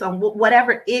focus on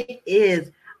whatever it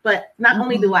is. But not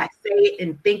only do I say it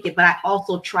and think it, but I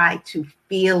also try to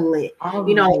feel it.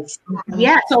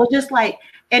 Yeah. So just like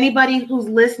anybody who's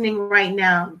listening right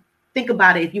now, think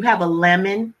about it. If you have a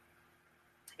lemon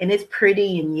and it's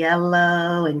pretty and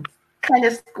yellow and kind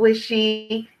of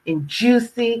squishy and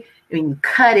juicy, and you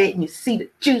cut it and you see the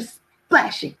juice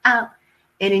splashing out,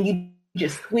 and then you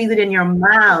just squeeze it in your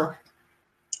mouth.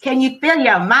 Can you feel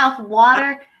your mouth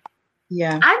water?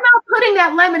 Yeah. I'm not putting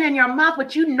that lemon in your mouth,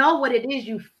 but you know what it is.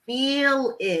 You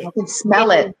feel it. I can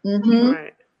smell it.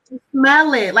 Right.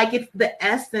 Smell it. Like it's the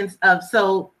essence of.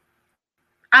 So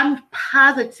I'm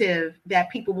positive that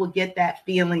people will get that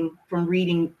feeling from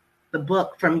reading the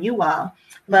book from you all.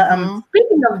 But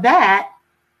speaking of that,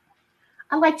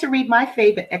 I like to read my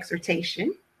favorite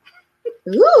exhortation.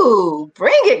 Ooh,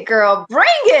 bring it, girl. Bring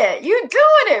it. You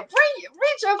doing it. Bring it.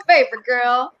 Read your favorite,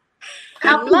 girl.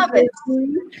 I love it.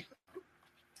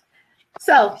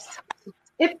 So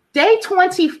it's day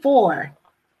 24.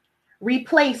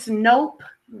 Replace nope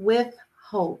with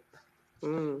hope.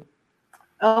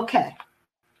 Okay.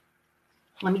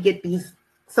 Let me get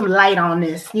some light on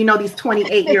this. These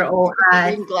 28-year-old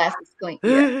eyes. Glasses clean.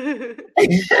 Yeah.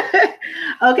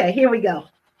 Okay, here we go.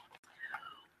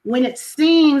 When it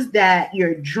seems that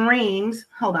your dreams,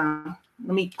 hold on,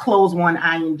 let me close one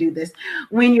eye and do this.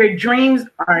 When your dreams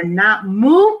are not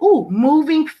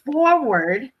moving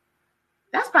forward,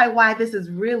 that's probably why this has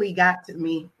really got to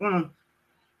me.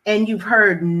 And you've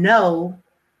heard no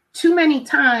too many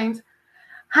times.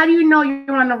 How do you know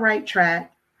you're on the right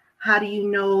track? How do you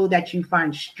know that you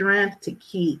find strength to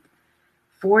keep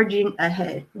forging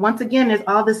ahead? Once again, there's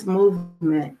all this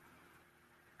movement.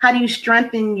 How do you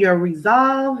strengthen your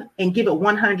resolve and give it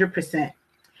 100%?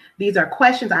 These are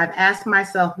questions I've asked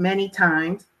myself many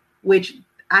times, which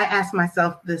I ask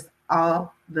myself this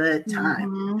all the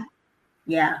time.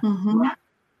 Yeah.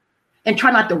 And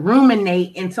try not to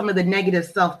ruminate in some of the negative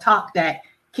self-talk that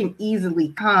can easily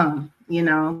come,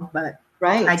 but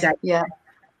right. Yeah.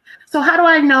 So how do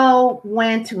I know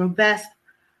when to invest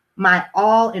my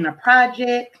all in a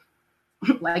project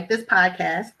like this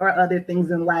podcast or other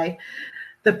things in life?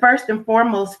 The first and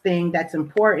foremost thing that's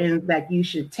important is that you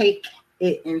should take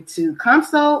it into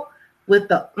consult with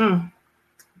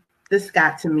this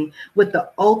got to me, with the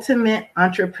ultimate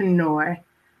entrepreneur,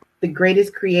 the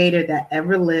greatest creator that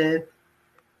ever lived,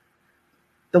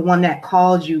 the one that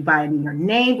called you by your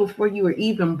name before you were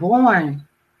even born,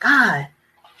 God.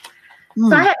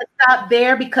 So I had to stop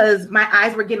there because my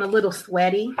eyes were getting a little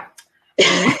sweaty.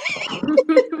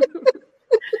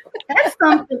 That's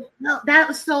something. No, that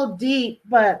was so deep.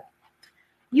 But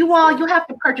you have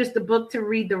to purchase the book to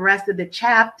read the rest of the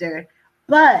chapter.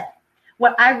 But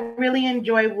what I really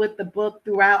enjoy with the book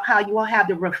throughout, how you all have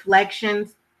the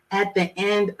reflections at the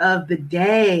end of the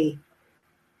day.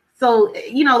 So,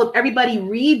 everybody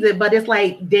reads it, but it's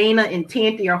like Dana and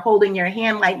Tanti are holding your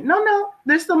hand like, no,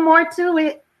 there's some more to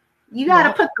it. You got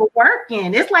to put the work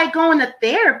in. It's like going to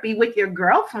therapy with your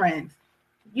girlfriends.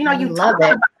 You talk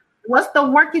about what's the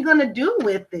work you're going to do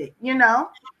with it,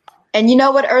 And you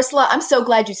know what, Ursula? I'm so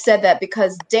glad you said that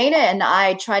because Dana and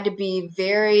I tried to be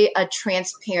very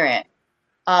transparent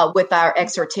with our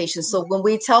exhortations. So when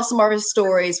we tell some of our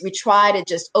stories, we try to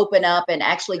just open up and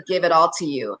actually give it all to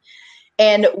you.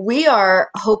 And we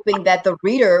are hoping that the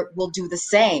reader will do the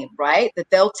same, right? That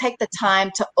they'll take the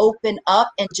time to open up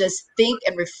and just think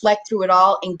and reflect through it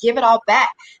all and give it all back.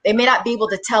 They may not be able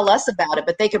to tell us about it,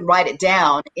 but they can write it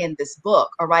down in this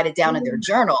book or write it down in their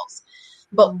journals.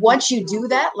 But once you do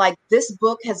that, like this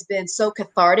book has been so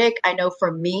cathartic, I know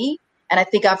for me, and I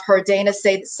think I've heard Dana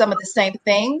say some of the same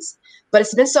things, but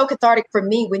it's been so cathartic for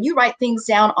me when you write things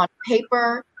down on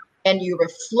paper and you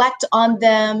reflect on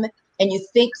them and you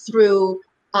think through,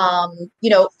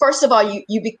 first of all,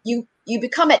 you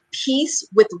become at peace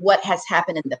with what has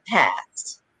happened in the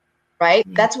past, right?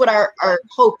 Mm-hmm. That's what our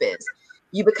hope is.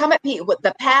 You become at peace.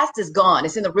 The past is gone.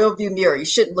 It's in the rearview mirror. You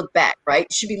shouldn't look back, right?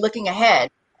 You should be looking ahead.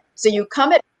 So you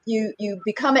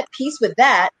become at peace with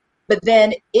that, but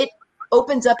then it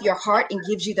opens up your heart and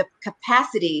gives you the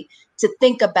capacity to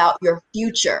think about your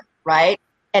future, right?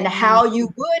 And how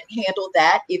you would handle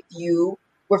that if you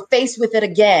were faced with it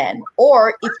again,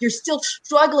 or if you're still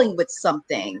struggling with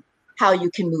something, how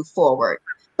you can move forward.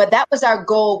 But that was our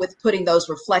goal with putting those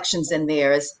reflections in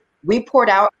there, is we poured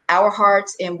out our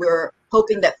hearts and we're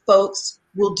hoping that folks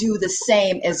will do the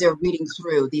same as they're reading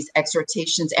through these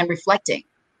exhortations and reflecting.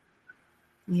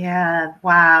 Yeah,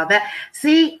 wow.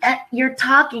 You're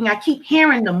talking. I keep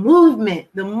hearing the movement.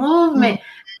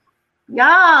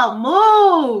 Y'all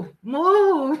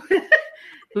move.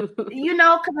 Because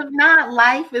if not,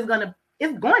 life is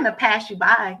it's going to pass you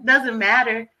by. Doesn't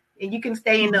matter. And you can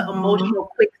stay in the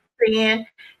emotional quicksand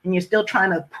and you're still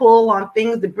trying to pull on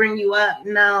things to bring you up.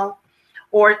 No.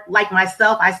 Or like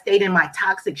myself, I stayed in my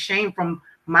toxic shame from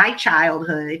my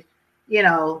childhood,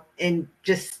 and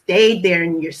just stayed there,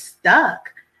 and you're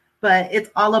stuck. But it's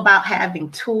all about having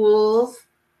tools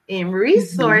and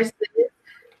resources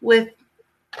with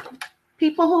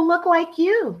people who look like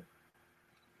you.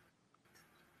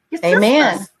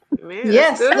 Amen. Man,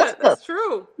 yes, that's good. That's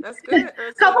true. That's good.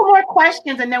 A couple more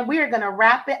questions, and then we're going to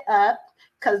wrap it up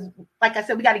because, like I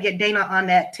said, we got to get Dana on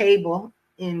that table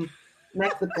in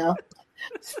Mexico.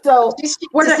 So,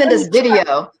 send us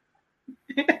video.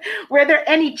 Were there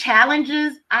any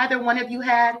challenges either one of you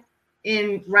had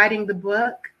in writing the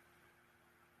book?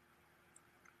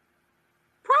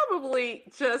 Probably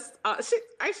just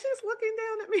she's looking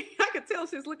down at me. I can tell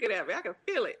she's looking at me. I can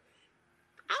feel it.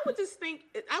 I would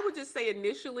just say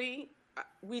initially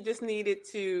we just needed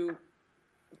to.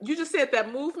 You just said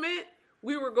that movement.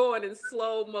 We were going in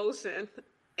slow motion,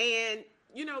 and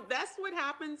that's what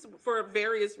happens for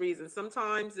various reasons.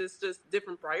 Sometimes it's just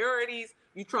different priorities.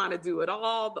 You're trying to do it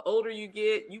all. The older you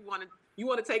get, you want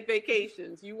to take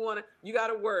vacations. You got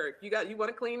to work. You want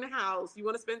to clean the house. You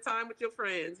want to spend time with your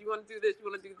friends. You want to do this. You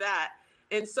want to do that.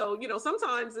 And so,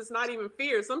 sometimes it's not even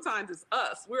fear. Sometimes it's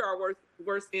us. We're our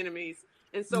worst enemies.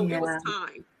 And so it was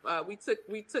time.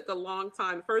 We took a long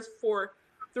time. First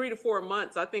 3 to 4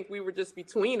 months, I think we were just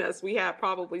between us. We had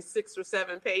probably 6 or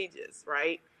 7 pages,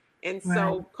 right? And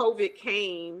so COVID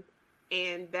came,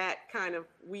 and that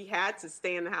we had to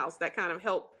stay in the house. That kind of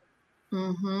helped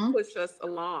push us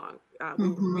along.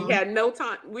 We had no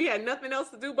time. We had nothing else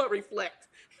to do but reflect.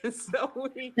 And so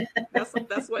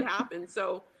that's what happened.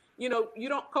 So,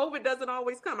 COVID doesn't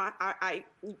always come. I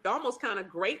almost kind of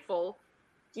grateful.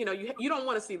 You don't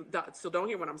want to see death, so don't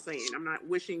hear what I'm saying. I'm not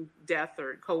wishing death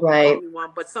or COVID on anyone,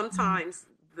 but sometimes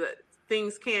the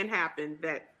things can happen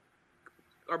that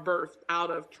are birthed out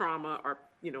of trauma or,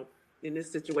 in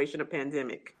this situation, a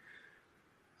pandemic.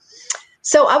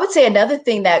 So I would say another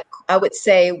thing that I would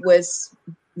say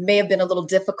may have been a little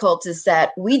difficult is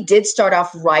that we did start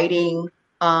off writing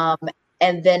and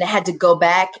then had to go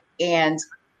back and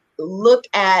look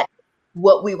at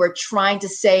what we were trying to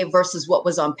say versus what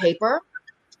was on paper.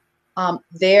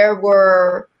 There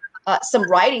were some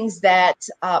writings that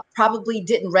probably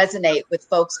didn't resonate with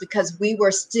folks because we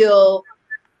were still,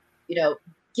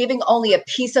 giving only a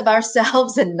piece of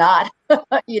ourselves and not,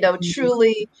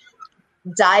 truly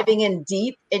diving in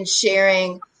deep and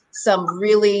sharing some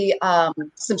really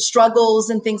some struggles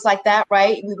and things like that,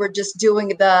 right? We were just doing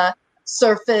the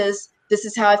surface. This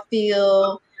is how I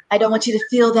feel. I don't want you to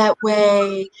feel that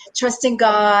way. Trust in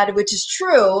God, which is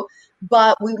true.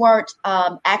 But we weren't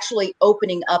actually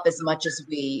opening up as much as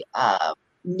we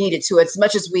needed to, as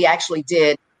much as we actually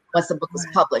did once the book was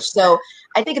published. So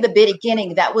I think at the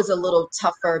beginning, that was a little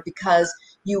tougher because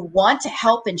you want to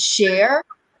help and share,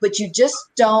 but you just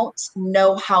don't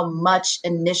know how much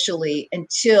initially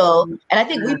until, and I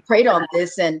think we prayed on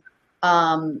this and,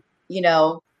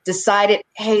 decided,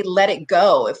 hey, let it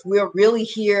go. If we're really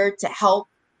here to help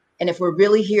and if we're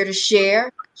really here to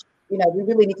share, we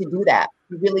really need to do that.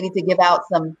 We really need to give out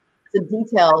some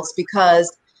details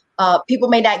because people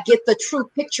may not get the true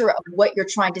picture of what you're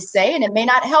trying to say, and it may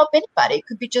not help anybody. It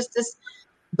could be just this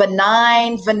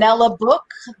benign, vanilla book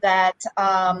that,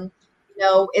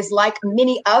 is like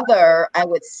many other, I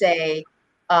would say,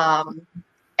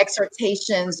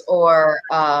 exhortations or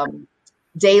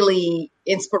daily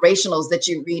inspirationals that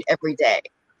you read every day.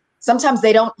 Sometimes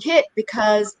they don't hit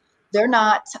because they're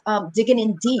not digging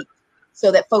in deep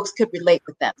so that folks could relate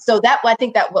with them. So I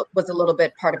think that was a little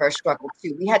bit part of our struggle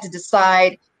too. We had to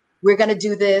decide we're going to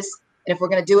do this. And if we're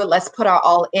going to do it, let's put our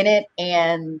all in it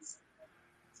and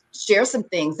share some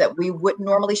things that we wouldn't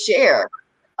normally share.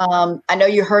 I know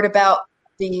you heard about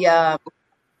the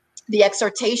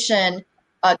exhortation,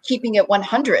 keeping it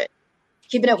 100.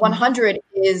 Keeping it 100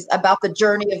 is about the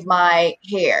journey of my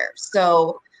hair.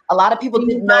 So a lot of people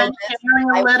didn't know this.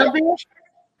 A little bit?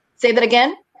 Say that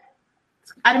again.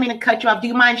 I didn't mean to cut you off. Do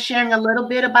you mind sharing a little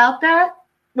bit about that?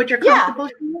 What you're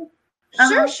comfortable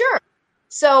sharing? Sure.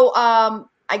 So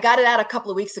I got it out a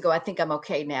couple of weeks ago. I think I'm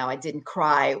okay now. I didn't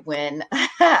cry when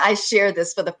I shared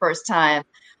this for the first time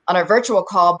on our virtual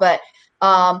call. But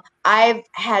I've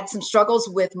had some struggles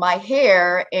with my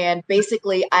hair, and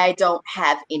basically I don't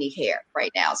have any hair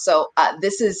right now. So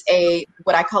this is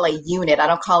what I call a unit. I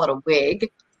don't call it a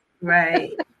wig.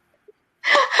 Right.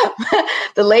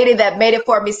 The lady that made it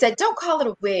for me said, don't call it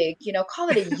a wig, call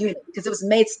it a unit, because it was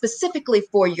made specifically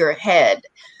for your head.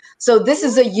 So this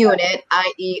is a unit,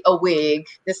 i.e. a wig.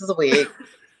 This is a wig.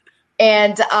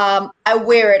 And I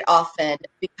wear it often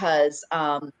because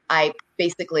my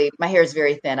hair is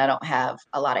very thin. I don't have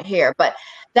a lot of hair, but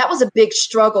that was a big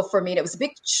struggle for me. And it was a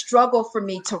big struggle for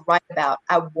me to write about.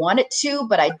 I wanted to,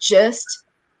 but I just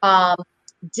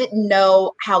didn't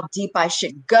know how deep I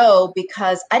should go,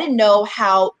 because I didn't know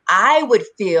how I would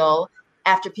feel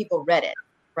after people read it.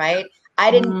 Right.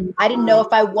 I didn't know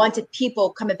if I wanted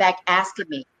people coming back asking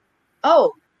me,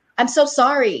 oh, I'm so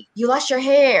sorry you lost your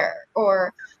hair,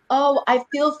 or, oh, I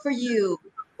feel for you,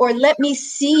 or let me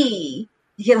see.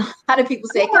 A lot of people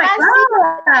say, can I see?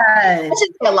 I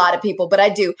shouldn't say a lot of people, but I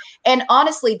do. And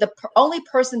honestly, the only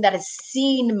person that has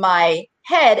seen my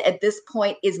head at this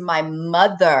point is my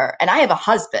mother. And I have a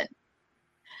husband.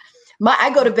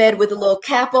 I go to bed with a little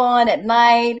cap on at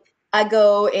night. I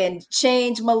go and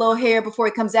change my little hair before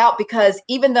it comes out, because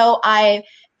even though I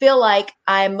feel like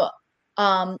I'm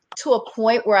to a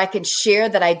point where I can share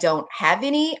that I don't have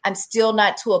any, I'm still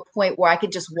not to a point where I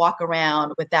can just walk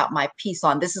around without my piece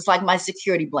on. This is like my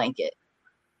security blanket.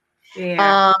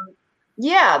 Yeah.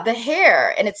 The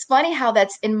hair. And it's funny how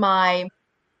that's in my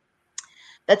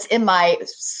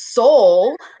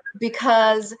soul,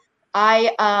 because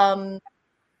I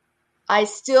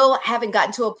still haven't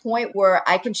gotten to a point where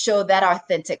I can show that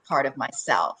authentic part of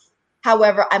myself.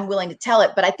 However, I'm willing to tell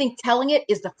it, but I think telling it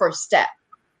is the first step.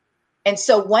 And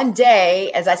so one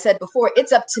day, as I said before,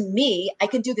 it's up to me. I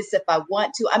can do this if I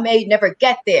want to. I may never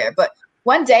get there, but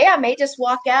one day I may just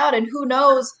walk out, and who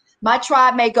knows, my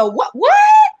tribe may go, what?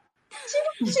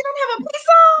 She don't have a piece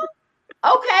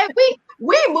on? Okay,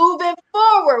 we moving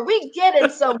forward. We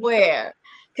getting somewhere.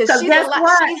 Because she's guess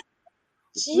what?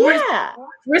 Yeah.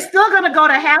 We're still going to go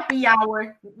to happy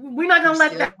hour. We're not going to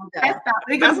let that stop.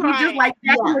 We're going to be just like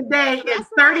back in the day, and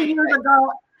 30 years ago,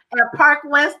 at Park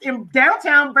West in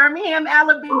downtown Birmingham,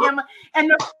 Alabama, and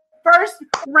the first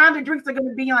round of drinks are going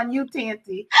to be on you,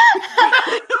 Tanti.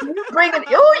 You bringing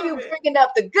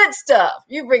up the good stuff.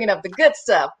 You bringing up the good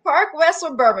stuff. Park West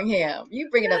or Birmingham. You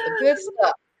bringing up the good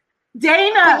stuff.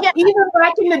 Dana, even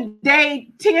back in the day,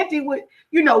 Tanti would,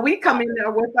 we come in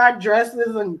there with our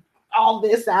dresses and all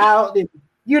this out, and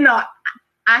I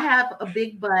have a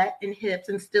big butt and hips,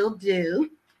 and still do.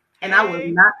 And I was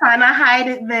not trying to hide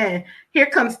it then. Here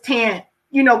comes Tant,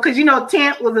 because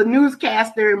Tant was a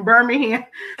newscaster in Birmingham.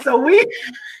 So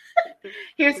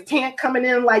here's Tant coming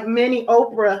in like mini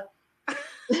Oprah.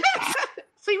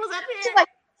 She was up here. She's like,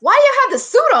 why you have the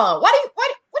suit on? What you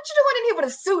doing in here with a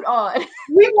suit on?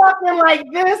 We walk in like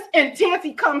this, and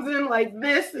Tanti comes in like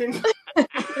this, and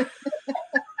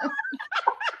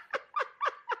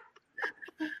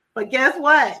but guess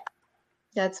what?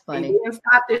 That's funny. We didn't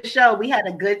stop the show. We had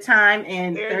a good time,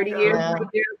 and 30 years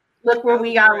later, look where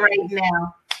we are right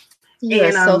now.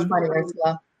 You're so funny,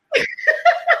 Ursula.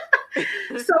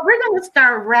 So we're going to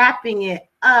start wrapping it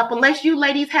up. Unless you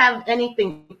ladies have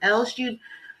anything else,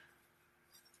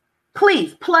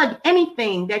 please plug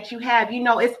anything that you have.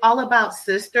 It's all about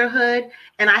sisterhood,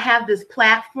 and I have this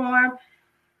platform.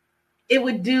 It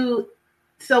would do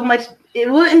so much.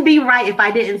 It wouldn't be right if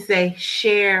I didn't say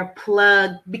share,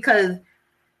 plug, because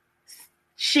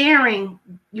sharing,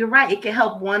 you're right, it can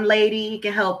help one lady, it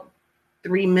can help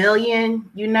 3 million.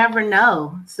 You never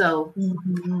know. So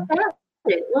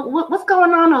what's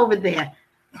going on over there?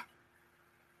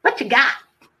 What you got?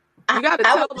 You got to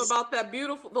tell them about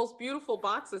those beautiful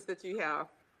boxes that you have.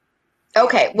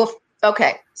 Okay. Well,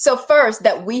 okay. So first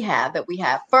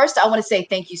first, I want to say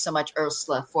thank you so much,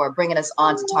 Ursula, for bringing us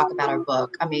on to talk about our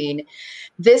book. I mean,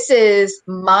 this is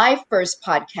my first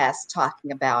podcast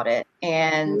talking about it.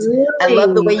 And really? I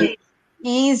love the way you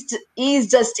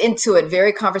eased us into it.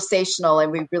 Very conversational,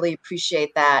 and we really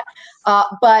appreciate that.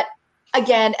 But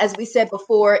again, as we said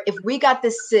before, if We Got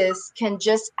This Sis can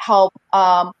just help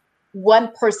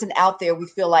one person out there, we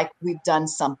feel like we've done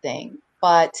something.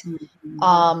 But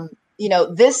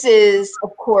this is,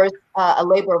 of course, a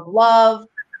labor of love.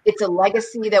 It's a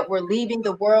legacy that we're leaving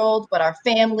the world, but our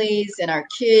families and our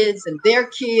kids and their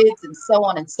kids and so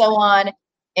on and so on.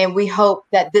 And we hope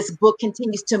that this book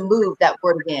continues to move, that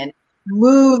word again,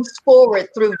 moves forward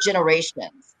through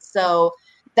generations. So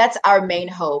that's our main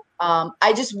hope.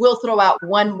 I just will throw out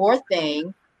one more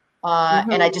thing.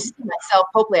 And I just see myself,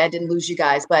 hopefully I didn't lose you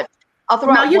guys, but I'll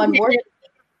throw out one more thing.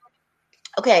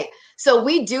 Okay. So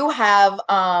we do have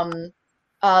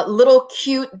little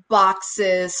cute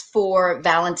boxes for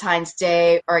Valentine's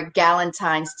Day or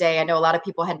Galentine's Day. I know a lot of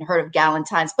people hadn't heard of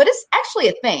Galentine's, but it's actually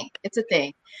a thing. It's a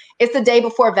thing. It's the day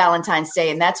before Valentine's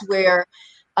Day, and that's where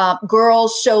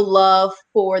girls show love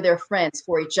for their friends,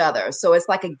 for each other. So it's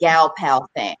like a gal pal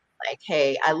thing. Like,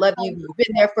 hey, I love you. You've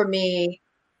been there for me.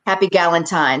 Happy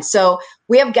Galentine. So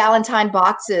we have Galentine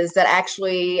boxes that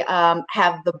actually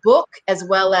have the book as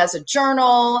well as a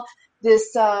journal. This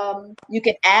you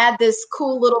can add this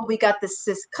cool little. We got this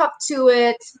sis cup to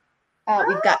it.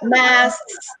 We've got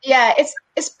masks. Yeah,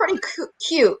 it's pretty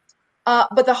cute.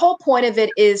 But the whole point of it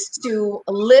is to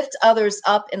lift others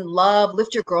up in love,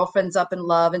 lift your girlfriends up in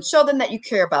love, and show them that you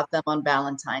care about them on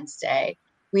Valentine's Day.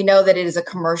 We know that it is a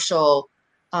commercial,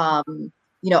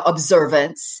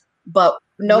 observance, but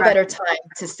no better time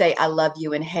to say I love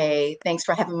you and hey, thanks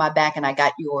for having my back and I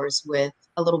got yours with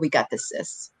a little we got this,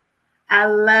 sis. I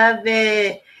love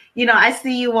it. I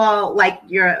see you all like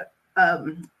your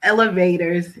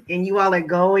elevators and you all are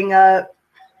going up,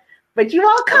 but you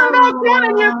all come back down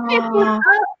and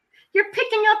you're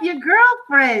picking up your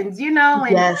girlfriends, and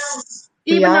yes,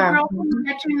 even the girlfriends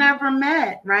that you never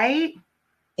met, right?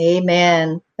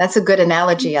 Amen. That's a good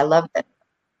analogy. I love that.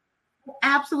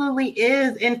 Absolutely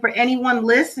is. And for anyone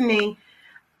listening,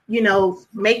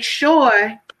 make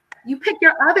sure you pick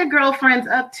your other girlfriends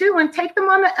up too and take them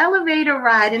on the elevator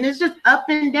ride. And it's just up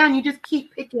and down. You just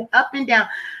keep picking up and down.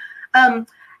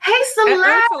 Hey,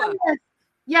 Celeste.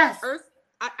 Yes.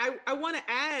 I want to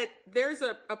add, there's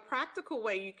a practical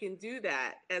way you can do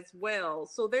that as well.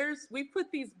 So we put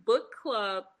these book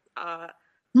club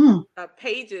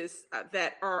pages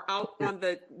that are out on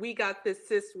the We Got This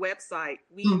Sis website,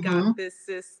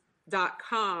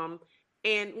 wegotthисsis.com.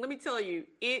 And let me tell you,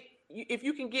 if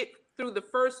you can get through the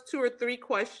first 2 or 3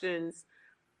 questions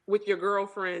with your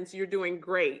girlfriends, you're doing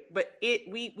great. But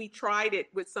we tried it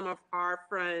with some of our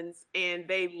friends and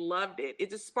they loved it.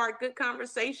 It just sparked good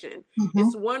conversation.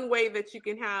 It's one way that you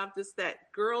can have just that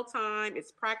girl time.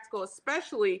 It's practical,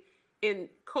 especially in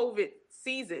COVID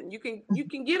season. You can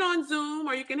get on Zoom,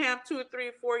 or you can have 2 or 3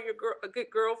 or 4 your good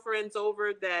girlfriends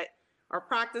over that are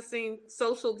practicing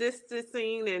social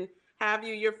distancing and have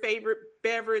your favorite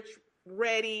beverage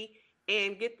ready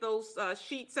and get those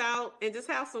sheets out and just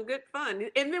have some good fun.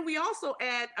 And then we also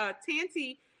add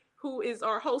Tanti, who is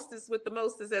our hostess with the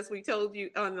mostest, as we told you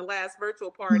on the last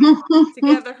virtual party,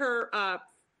 together her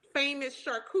famous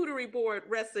charcuterie board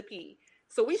recipe.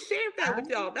 So we shared that with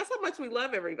y'all. That's how much we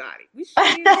love everybody. We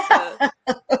shared the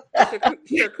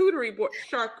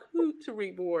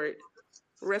charcuterie board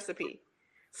recipe.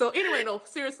 So anyway, no,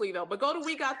 seriously though, but go to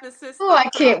We Got This Sis. Oh, I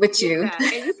can't with you.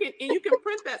 And you can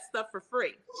print that stuff for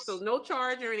free. So no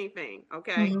charge or anything.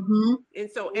 Okay.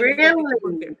 And so really?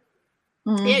 Yeah,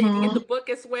 you can get the book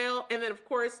as well. And then of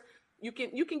course you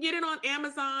can get it on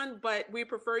Amazon, but we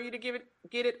prefer you to get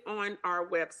it on our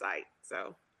website.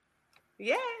 So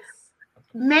yes.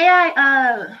 May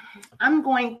I'm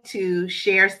going to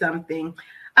share something.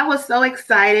 I was so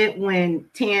excited when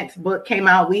Tant's book came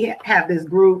out. We have this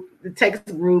group, the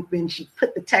text group, and she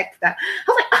put the text out.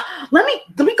 I was like, let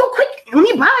me go quick. Let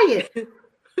me buy it.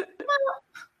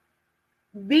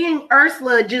 Being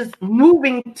Ursula, just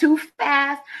moving too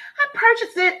fast, I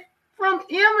purchased it from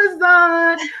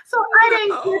Amazon. So I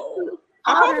didn't get to.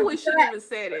 I probably shouldn't even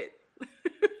said it.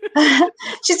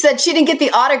 She said she didn't get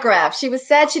the autograph. She was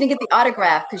sad she didn't get the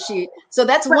autograph so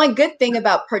that's one good thing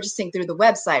about purchasing through the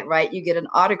website, right? You get an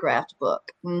autographed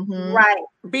book. Right.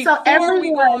 Before so everyone,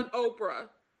 we go on Oprah.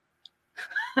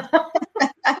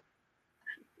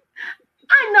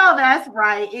 I know that's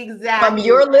right. Exactly. From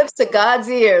your lips to God's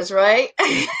ears, right?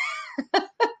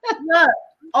 Look,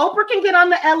 Oprah can get on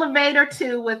the elevator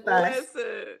too with us.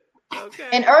 Listen. Okay.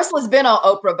 And Ursula's been on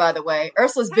Oprah, by the way.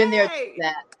 Ursula's been there.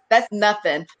 That's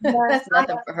nothing. That's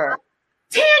nothing for her.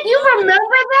 Tant, you remember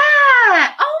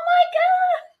that? Oh my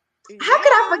God. How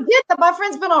could I forget that my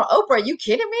friend's been on Oprah? Are you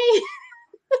kidding me?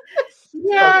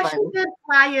 Yeah, she did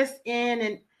fly us in,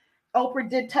 and Oprah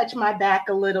did touch my back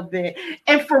a little bit.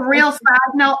 And for real,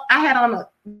 side note, I had on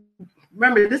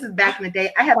remember, this is back in the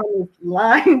day, I had on this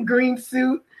lime green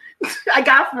suit I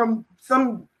got from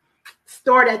some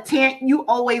store that Tant you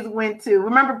always went to.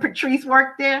 Remember Patrice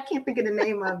worked there? I can't think of the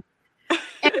name of it.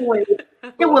 Anyway,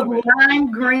 it was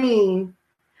lime green.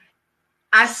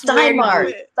 I swear. Steinmart.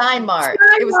 It was Steinmart.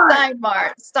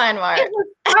 It was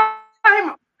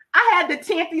Steinmart. I had the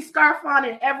Tanty scarf on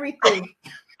and everything.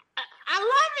 I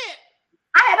love it.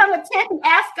 I had on the Tanty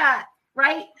ascot,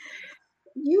 right?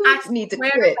 You need to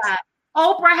quit.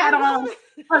 Oprah had on a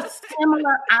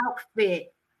similar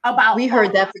outfit. We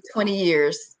heard that for 20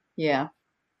 years. Yeah.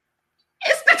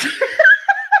 It's the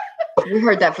We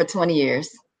heard that for 20 years.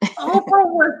 Oprah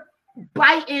was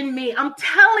biting me. I'm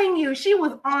telling you, she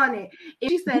was on it.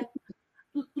 And she said,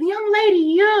 young lady,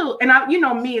 you. And I,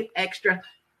 me extra.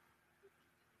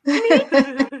 Me?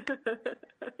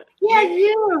 Yeah,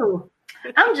 you.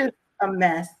 I'm just a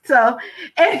mess. So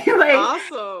anyway,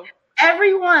 awesome.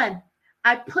 Everyone,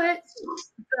 I put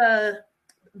the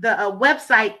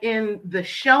website in the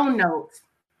show notes.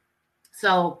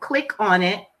 So click on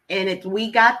it, and it's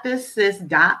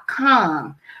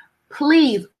wegotthissis.com.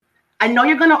 Please, I know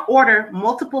you're going to order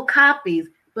multiple copies,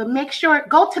 but make sure,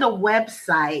 go to the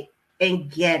website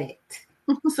and get it.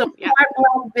 Support Black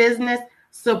business,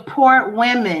 support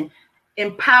women,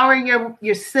 empower your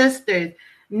sisters.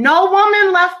 No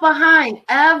woman left behind,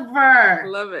 ever.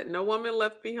 Love it. No woman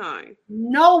left behind.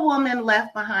 No woman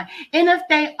left behind. And if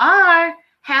they are,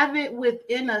 have it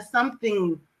within us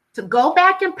something to go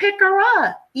back and pick her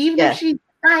up. Even if she's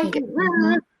like,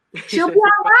 she'll be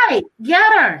all right.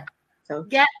 Get her.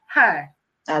 Get her.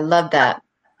 I love that.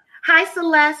 Hi,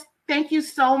 Celeste. Thank you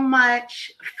so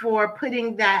much for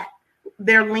putting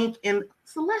their link in.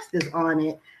 Celeste is on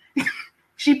it.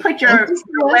 She put your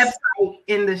website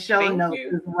in the show notes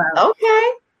as well.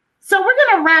 Okay. So we're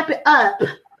going to wrap it up,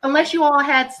 unless you all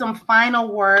had some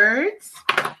final words.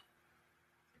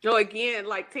 Joe, again,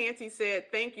 like Tansy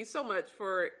said, thank you so much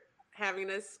for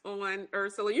having us on,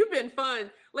 Ursula. You've been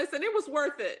fun. Listen, it was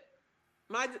worth it.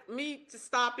 Me just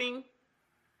stopping,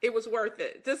 it was worth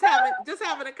it. Just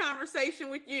having a conversation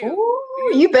with you.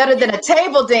 Ooh, you better than a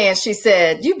table dance, she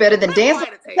said. You better than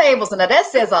dancing at the tables. And that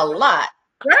says a lot.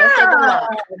 Girl.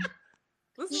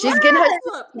 She's getting her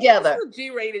shit together. It's a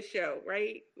G-rated show,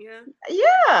 right? Yeah.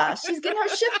 Yeah, she's getting her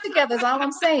shit together is all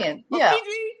I'm saying. Yeah.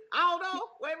 PG? I don't know.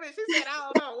 Wait a minute. She said, I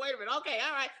don't know. Wait a minute. Okay,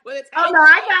 all right. Well, it's I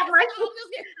got my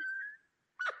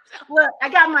look, I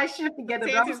got my shit together,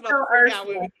 but I'm still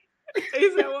Ursula.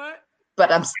 You said what?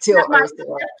 But I'm still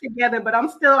Ursula. Together, but I'm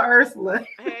still Ursula.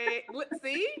 Hey,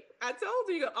 see? I told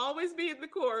you you'll always be at the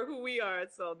core of who we are.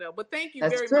 So no, but thank you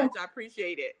very much. I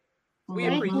appreciate it. We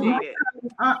appreciate it.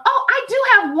 I do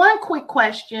have one quick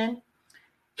question.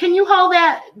 Can you hold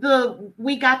the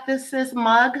We Got This Sis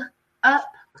mug up,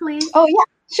 please? Oh, yeah,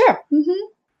 sure. Mm-hmm.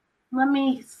 Let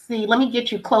me see. Let me get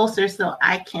you closer so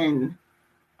I can.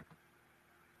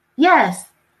 Yes.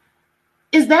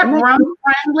 Is that rum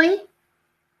friendly?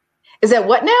 Is that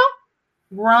what now?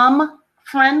 Rum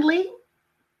friendly?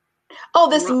 Oh,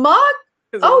 this mug?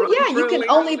 Oh, yeah.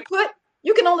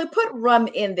 You can only put rum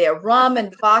in there. Rum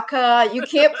and vodka. You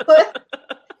can't put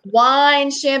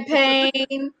wine,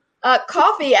 champagne.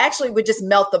 Coffee actually would just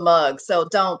melt the mug. So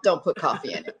don't put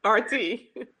coffee in it. RT.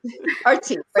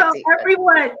 So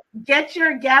everyone, get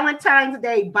your Valentine's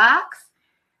Day box.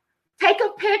 Take a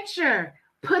picture.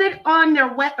 Put it on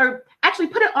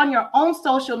put it on your own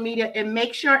social media and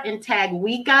make sure and tag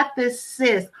We Got This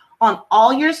Sis on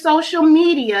all your social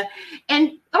media, or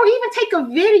even take a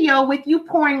video with you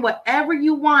pouring whatever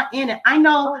you want in it. I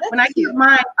know when I get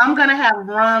mine, I'm gonna have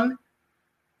rum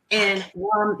in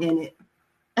it.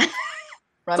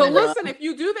 So listen, if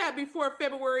you do that before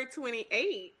February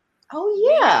 28th,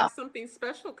 we have something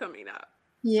special coming up.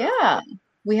 Yeah,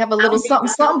 we have a little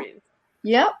something.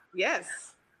 Yep. Yes.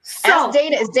 So,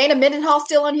 is Dana Mendenhall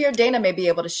still on here? Dana may be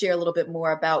able to share a little bit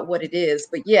more about what it is,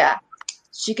 but yeah,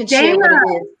 she can share what it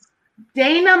is.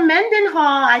 Dana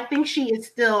Mendenhall, I think she is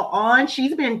still on.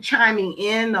 She's been chiming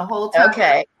in the whole time.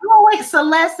 Okay. Oh, wait,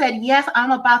 Celeste said, yes,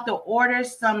 I'm about to order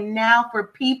some now for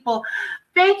people.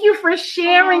 Thank you for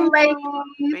sharing, ladies.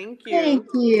 Thank you. Thank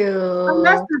you.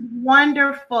 Celeste is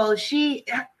wonderful.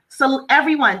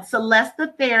 Everyone, Celeste the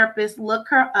therapist, look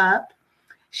her up.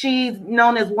 She's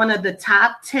known as one of the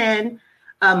top 10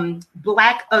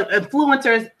 Black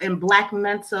influencers in Black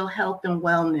mental health and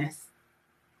wellness.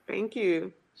 Thank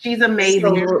you. She's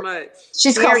amazing. Very much.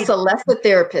 She's called Celeste the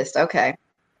Therapist. Okay.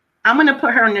 I'm going to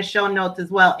put her in the show notes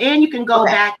as well. And you can go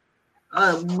back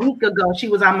a week ago. She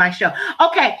was on my show.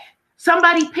 Okay.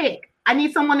 Somebody pick. I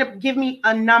need someone to give me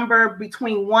a number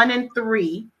between 1 and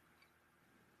 3.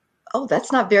 Oh,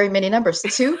 that's not very many numbers.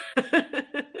 2?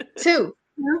 2.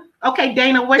 Okay,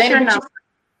 Dana, what's your number?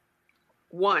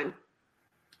 1.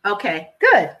 Okay,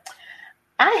 good.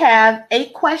 I have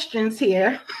 8 questions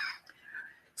here.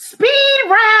 Speed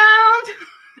round.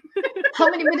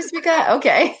 How many minutes we got?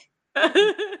 Okay.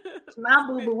 My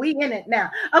boo-boo, we in it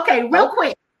now. Okay, real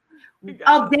quick.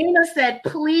 Dana said,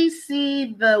 please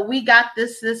see the We Got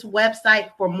This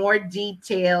website for more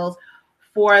details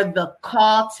for the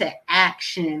call to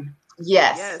action.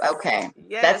 Yes. Okay.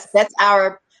 Yes. That's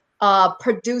our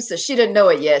producer. She didn't know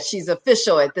it yet. She's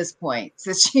official at this point.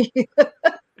 So she's been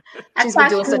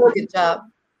doing such a good job.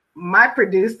 my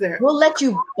producer. We'll let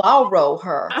you borrow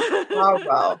her.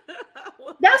 Borrow.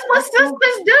 That's what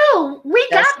sisters do. We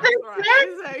got this.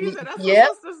 Right. He said, that's yep,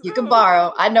 what sisters you do. can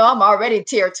borrow. I know I'm already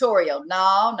territorial.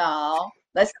 No.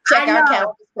 Let's check our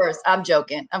calendars first. I'm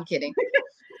joking. I'm kidding.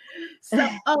 So,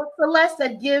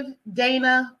 Celeste, give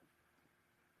Dana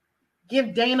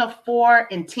 4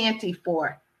 and Tanty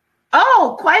 4.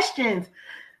 Oh, questions.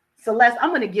 Celeste, I'm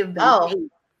going to give them 8.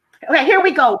 Okay, here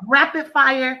we go. Rapid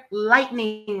fire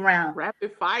lightning round.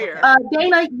 Rapid fire.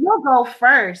 Dana, you'll go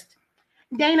first.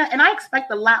 Dana, and I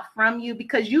expect a lot from you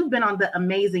because you've been on The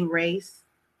Amazing Race.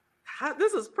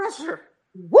 This is pressure.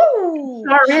 Woo!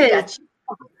 Sure is.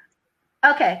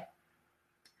 Okay.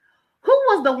 Who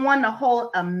was the one to hold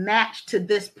a match to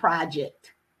this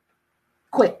project?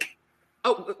 Quick.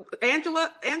 Oh,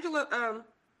 Angela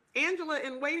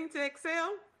in Waiting to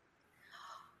Excel?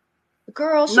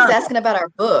 Girl, she's asking about our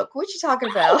book. What you talking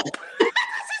about?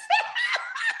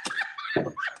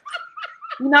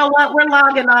 You know what? We're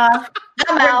logging off.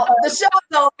 I'm out. The show's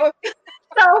over.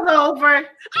 Show's over. I was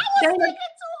thinking too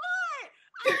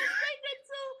hard.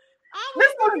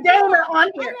 This was Dana on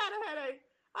here.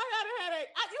 I got a headache.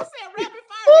 You said rapid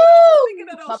fire. I was thinking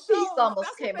of those my shows. piece almost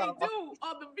That's came what off. they do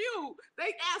on The View.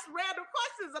 They ask random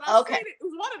questions, and I said it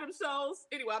was one of them shows.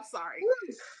 Anyway, I'm sorry.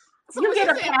 So you get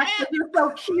a pass because you're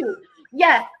so cute.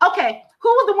 Yeah. Okay. Who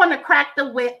was the one that cracked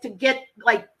the whip to get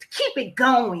to keep it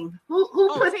going? Who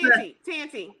put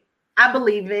Tanty. I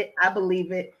believe it.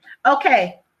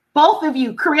 Okay. Both of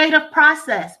you, creative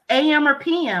process, AM or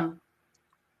PM?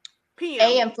 PM.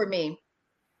 AM for me.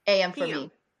 AM for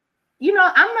me. You know,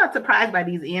 I'm not surprised by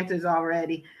these answers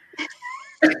already.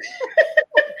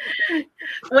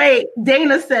 Wait,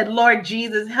 Dana said, Lord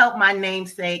Jesus, help my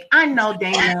namesake. I know,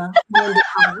 Dana.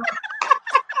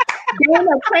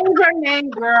 Dana, change your name,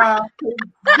 girl.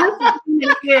 I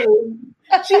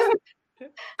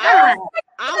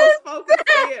was focused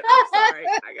in. I'm sorry.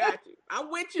 I got you. I'm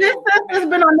with you. This has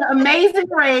been on The Amazing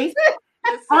Race.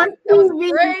 On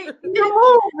TV,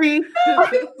 the movie.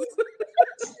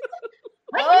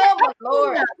 Oh my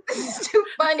Lord. It's too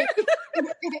funny.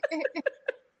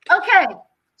 Okay.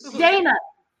 Dana,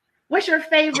 what's your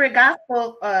favorite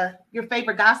gospel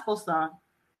song?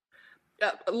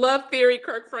 Love Theory,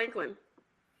 Kirk Franklin.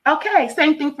 Okay,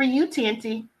 same thing for you,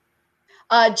 Tanty.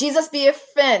 Jesus Be a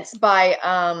Fence by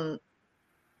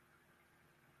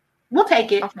we'll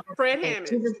take it. Fred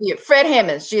Hammond. Fred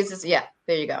Hammond. Jesus, yeah.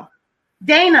 There you go.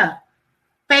 Dana,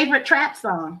 favorite trap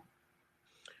song?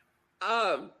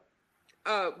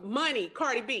 Money,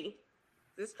 Cardi B.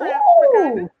 This trap.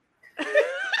 I'm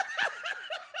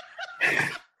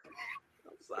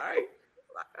sorry.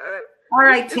 All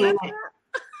right, Tan.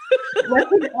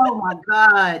 Oh my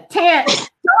God, Tan!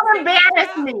 Don't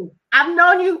embarrass me. I've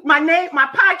known you. My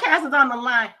podcast is on the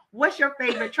line. What's your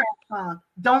favorite trap song?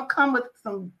 Don't come with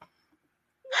some.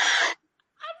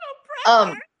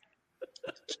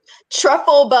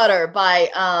 Truffle Butter by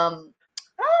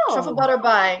Truffle Butter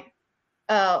by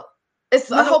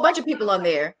it's a whole bunch of people on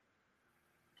there.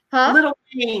 Huh? Lil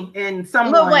Wayne and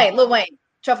someone. Lil Wayne.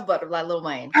 Truffle Butter by Lil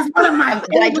Wayne. That's one of my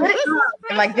Did I get it?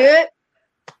 Am I good?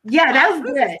 Yeah, that was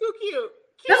good. This is too cute.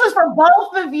 This is for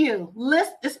both of you.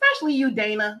 Listen, especially you,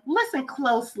 Dana. Listen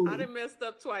closely. I done messed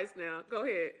up twice now. Go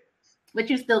ahead. But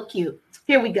you're still cute.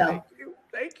 Here we go.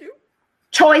 Thank you.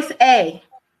 Choice A,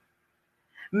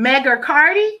 Meg or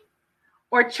Cardi,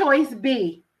 or choice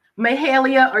B,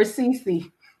 Mahalia or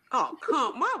Cece? Oh,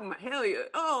 come on, Mahalia.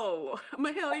 Oh,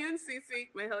 Mahalia and Cece.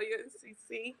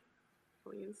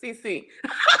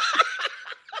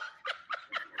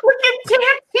 Look at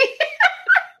Tanty.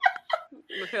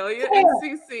 Mahalia and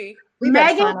Cece.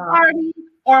 Megan Cardi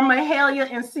or Mahalia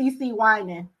and Cece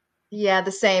whining? Yeah,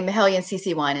 the same. Mahalia and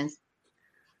Cece whining.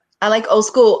 I like old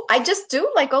school. I just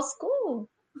do like old school.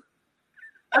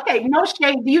 Okay, no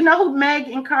shade. Do you know who Meg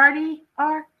and Cardi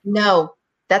are? No,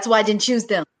 that's why I didn't choose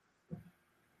them.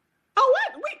 Oh,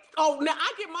 what? Now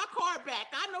I get my card back.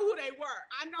 I know who they were.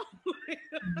 I know who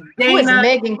is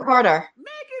Megan Carter?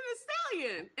 Megan Thee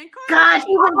Stallion and Cardi. Gosh, I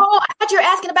thought you were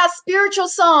asking about spiritual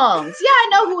songs. Yeah, I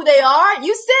know who they are.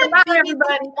 You said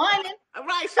everybody whining.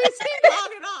 Right, she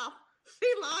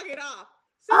logged it off.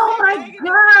 Oh my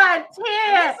God,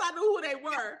 Ted. At least I knew who they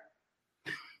were.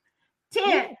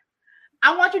 Ted,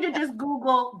 I want you to just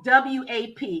Google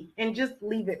WAP and just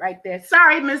leave it right there.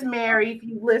 Sorry, Miss Mary, if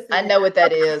you listen. I know what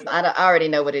that is. I already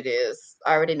know what it is.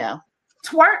 I already know.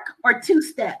 Twerk or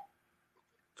two-step?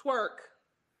 Twerk.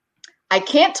 I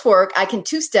can't twerk. I can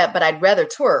two-step, but I'd rather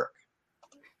twerk.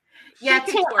 Yeah,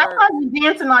 Ted, I saw you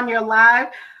dancing on your live.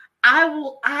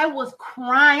 I was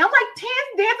crying. I'm like,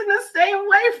 Ted's dancing the same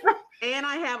way from. And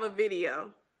I have a video.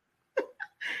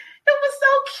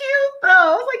 so cute,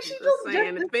 though. It's like she Just just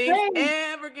saying, the if things same.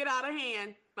 ever get out of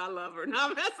hand, I love her. No,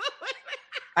 I'm messing with her.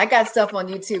 I got stuff on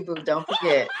YouTube, boo. Don't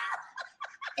forget.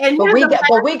 And But here's we the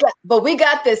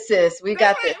got this, sis. We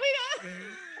got this.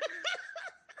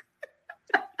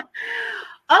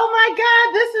 Oh my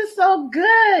God, this is so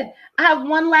good. I have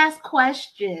one last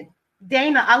question.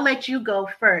 Dana, I'll let you go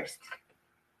first.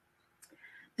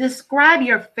 Describe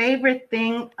your favorite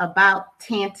thing about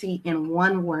Tanti in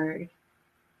one word.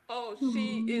 Oh,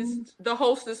 she is the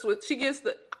hostess with she gives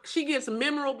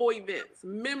memorable events.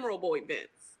 Memorable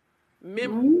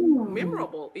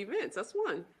events. That's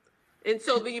one. And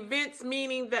so the events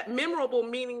meaning that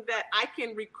I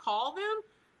can recall them.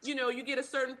 You know, you get a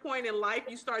certain point in life,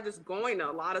 you start just going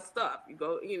to a lot of stuff. You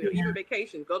go, even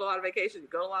vacation, go to a lot of vacations,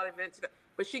 go to a lot of events.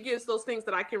 But she gives those things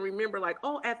that I can remember, like,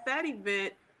 oh, at that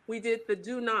event, we did the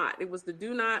do not. It was the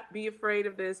do not be afraid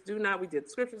of this. Do not. We did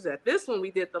scriptures. At this one,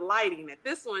 we did the lighting. At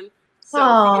this one, so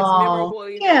she gets memorable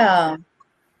events. Yeah.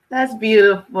 That's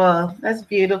beautiful. That's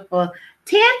beautiful.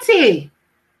 Tanti,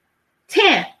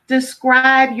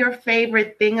 describe your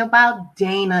favorite thing about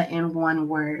Dana in one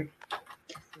word.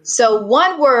 So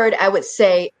one word, I would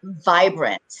say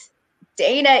vibrant.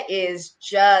 Dana is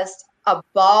just a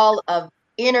ball of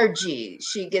energy.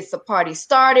 She gets the party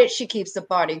started. She keeps the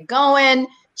party going.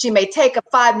 She may take a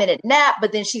 5-minute nap,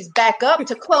 but then she's back up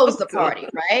to close the party,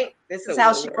 right? This is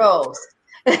how she rolls.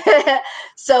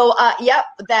 So, yep,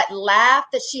 that laugh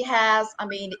that she has, I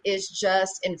mean, is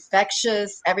just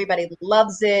infectious. Everybody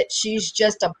loves it. She's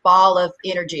just a ball of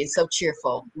energy. So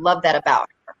cheerful. Love that about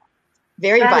her.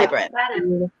 Very vibrant. That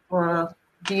is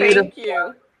beautiful. Thank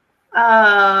you.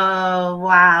 Oh,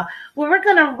 wow. Well, we're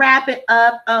going to wrap it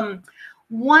up.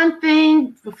 One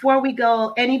thing before we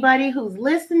go, anybody who's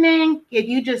listening, if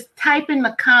you just type in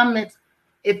the comments,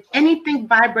 if anything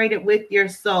vibrated with your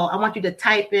soul, I want you to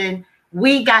type in,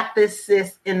 "We got this,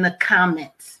 sis," in the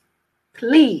comments.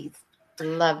 Please.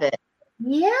 Love it.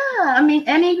 Yeah. I mean,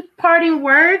 any parting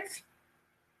words?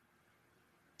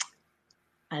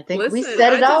 I think we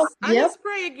set it all. I just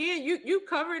pray again. You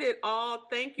covered it all.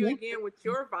 Thank you again with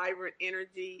your vibrant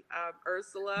energy,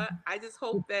 Ursula. I just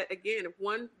hope that again, if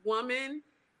one woman,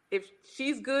 if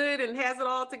she's good and has it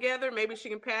all together, maybe she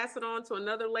can pass it on to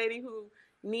another lady who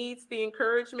needs the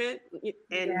encouragement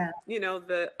and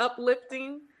the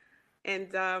uplifting.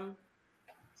 And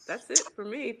that's it for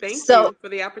me. Thank you for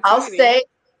the opportunity.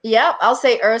 I'll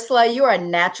say, Ursula, you are a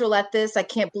natural at this. I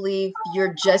can't believe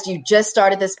you just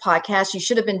started this podcast. You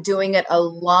should have been doing it a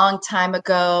long time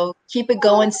ago. Keep it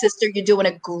going, sister. You're doing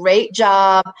a great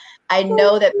job. I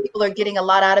know that people are getting a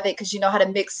lot out of it because you know how to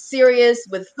mix serious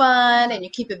with fun and you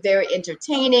keep it very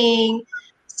entertaining.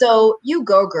 So you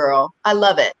go, girl. I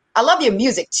love it. I love your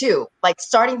music too. Like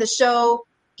starting the show,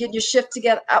 getting your shift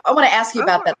together. I want to ask you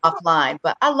about that offline,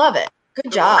 but I love it.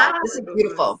 Good job. This is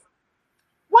beautiful.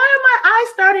 Why are my eyes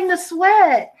starting to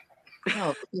sweat?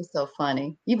 Oh, you're so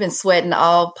funny. You've been sweating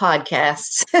all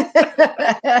podcasts. I'm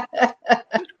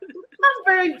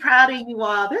very proud of you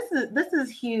all. This is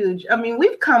huge. I mean,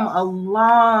 we've come a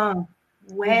long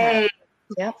way.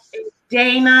 Yep.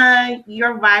 Dana,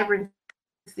 your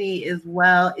vibrancy as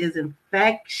well is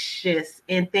infectious.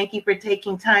 And thank you for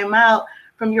taking time out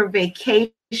from your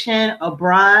vacation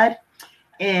abroad.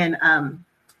 And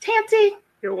Tanti,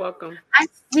 you're welcome. I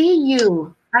see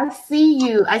you. I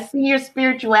see your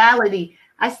spirituality.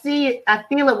 I see it. I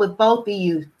feel it with both of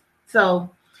you. So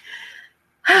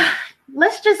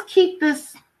let's just keep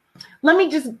this. Let me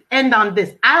just end on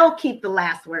this. I'll keep the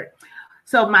last word.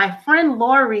 So my friend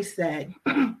Lori said,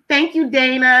 thank you,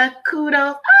 Dana.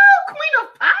 Kudos. Oh, Queen of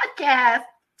Podcast.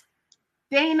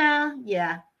 Dana.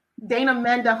 Yeah. Dana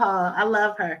Mendehall. I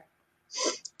love her.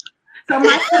 So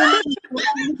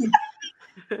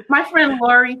my friend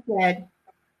Lori said,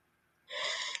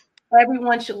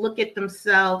 everyone should look at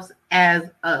themselves as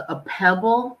a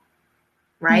pebble,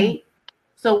 right? Mm-hmm.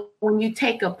 So when you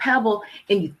take a pebble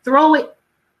and you throw it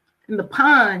in the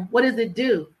pond, what does it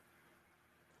do?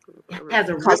 It has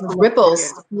a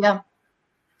ripples. Yeah.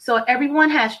 So everyone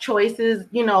has choices.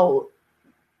 You know,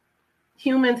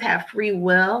 humans have free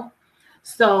will.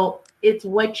 So it's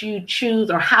what you choose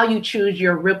or how you choose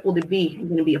your ripple to be. You're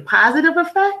going to be a positive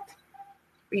effect?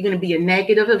 Or you're going to be a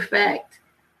negative effect?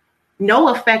 No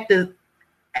effect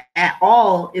at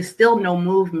all is still no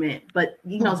movement, but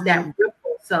it's that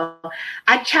ripple. So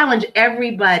I challenge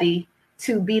everybody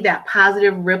to be that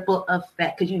positive ripple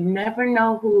effect because you never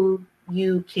know who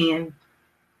you can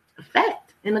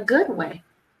affect in a good way.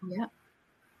 Yeah.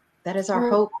 That is our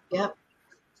hope. Yep.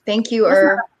 Thank you,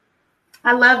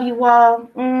 I love you all.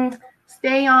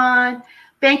 Stay on.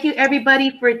 Thank you,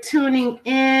 everybody, for tuning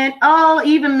in. Oh,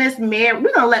 even Miss Mary.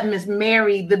 We're going to let Miss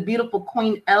Mary, the beautiful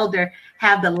Queen Elder,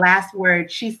 have the last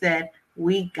word. She said,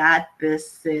 "We got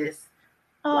this, sis."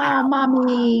 Oh, wow.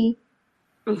 Mommy.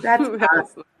 That's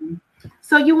awesome.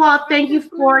 So you all, thank you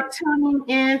for tuning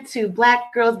in to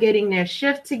Black Girls Getting Their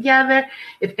Shift Together.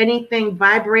 If anything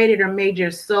vibrated or made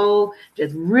your soul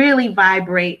just really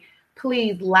vibrate,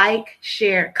 please like,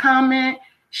 share, comment,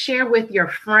 share with your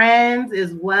friends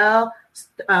as well.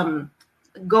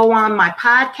 Go on my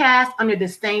podcast under the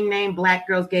same name, Black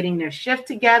Girls Getting Their Shift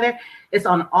Together. It's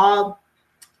on all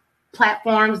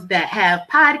platforms that have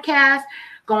podcasts.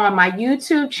 Go on my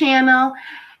YouTube channel.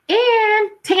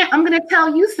 And I'm going to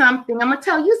tell you something. I'm going to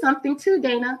tell you something too,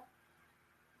 Dana.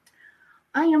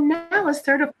 I am now a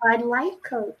certified life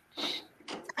coach.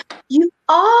 You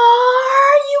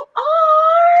are? You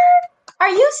are? Are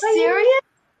you serious?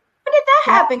 When did that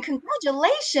happen?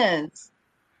 Congratulations.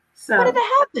 So, when did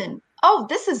that happen? Oh,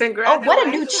 this is what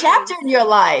a new chapter in your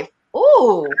life.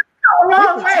 Ooh.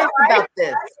 Talk about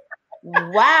this.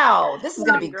 Wow, this is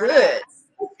going to be good.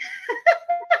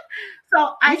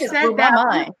 So I just said that.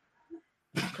 Mind.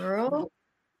 Girl,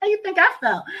 how you think I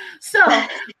felt? So,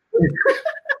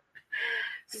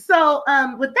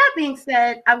 with that being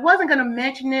said, I wasn't going to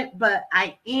mention it, but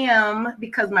I am,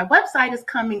 because my website is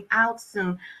coming out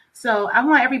soon. So I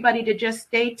want everybody to just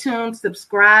stay tuned,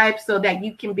 subscribe, so that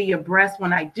you can be abreast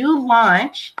when I do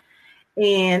launch.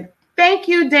 And thank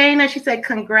you, Dana. She said,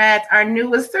 "Congrats, our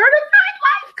newest certified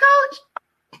life coach."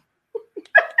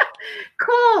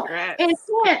 Cool. Congrats. And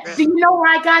Kent, do you know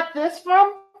where I got this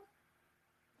from?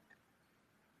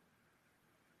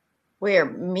 Where?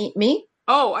 Me?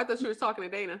 Oh, I thought you were talking to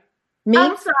Dana. Me?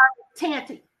 I'm sorry,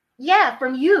 Tanty. Yeah,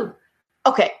 from you.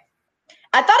 Okay.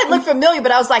 I thought it looked familiar,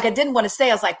 but I was like, I didn't want to say.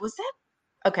 I was like, was that?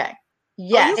 Okay.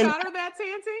 Yes. Oh, you got her that,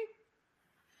 Tanty?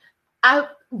 I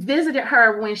visited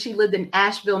her when she lived in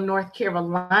Asheville, North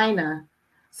Carolina.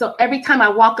 So every time I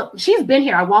walk up, she's been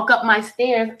here. I walk up my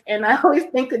stairs and I always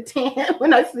think of Tan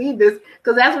when I see this,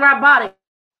 because that's where I bought it.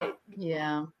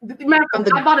 Yeah. Remember,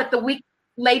 I bought it the week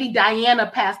Lady Diana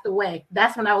passed away.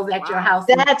 That's when I was at your house.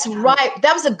 That's right.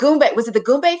 That was a Goombay. Was it the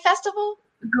Goombay Festival?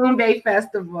 Goombay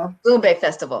Festival. Goombay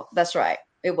Festival. That's right.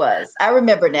 It was. I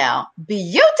remember now.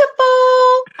 Beautiful.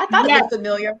 I thought it looked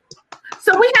familiar.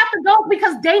 So we have to go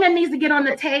because Dana needs to get on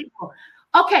the table.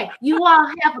 Okay, you all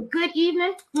have a good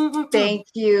evening. Thank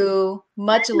you.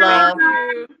 Much love.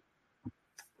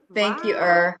 Thank you,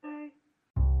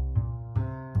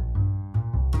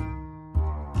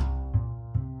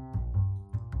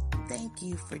 Thank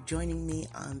you for joining me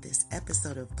on this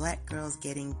episode of Black Girls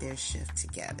Getting Their Shift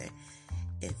Together.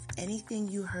 If anything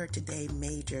you heard today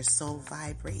made your soul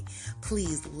vibrate,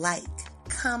 please like,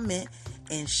 comment,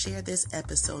 and share this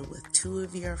episode with 2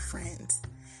 of your friends.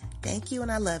 Thank you,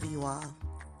 and I love you all.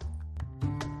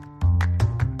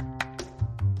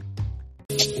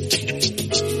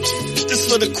 This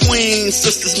for the queens,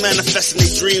 sisters manifesting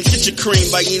their dreams. Get your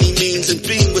cream by any means and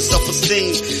beam with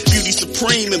self-esteem. Beauty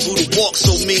supreme and Buddha walk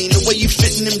so mean. The way you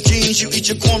fit in them jeans, you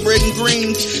eat your cornbread and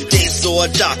greens. Dance or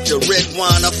a doctor, red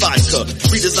wine or vodka.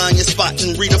 Redesign your spot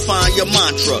and redefine your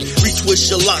mantra. Retwist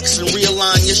your locks and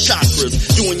realign your chakras.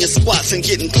 Doing your squats and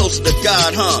getting closer to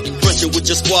God, huh? Brunching with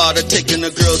your squad or taking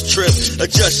a girl's trip.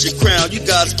 Adjust your crown, you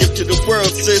God's gift to the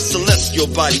world, sis. Celestial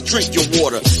body, drink your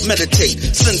water. Meditate,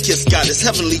 sun-kissed goddess,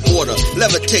 heavenly order.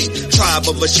 Levitate, tribe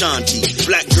of Ashanti,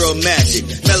 black girl magic,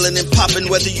 melanin popping,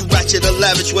 whether you ratchet or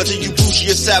lavish, whether you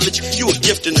bougie or savage, you a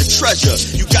gift and a treasure.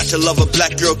 You got to love a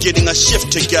black girl getting a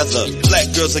shift together. Black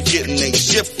girls are getting a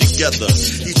shift together.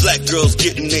 These black girls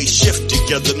getting a shift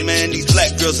together, man. These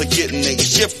black girls are getting a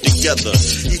shift together.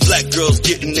 These black girls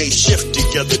getting a shift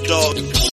together, dog.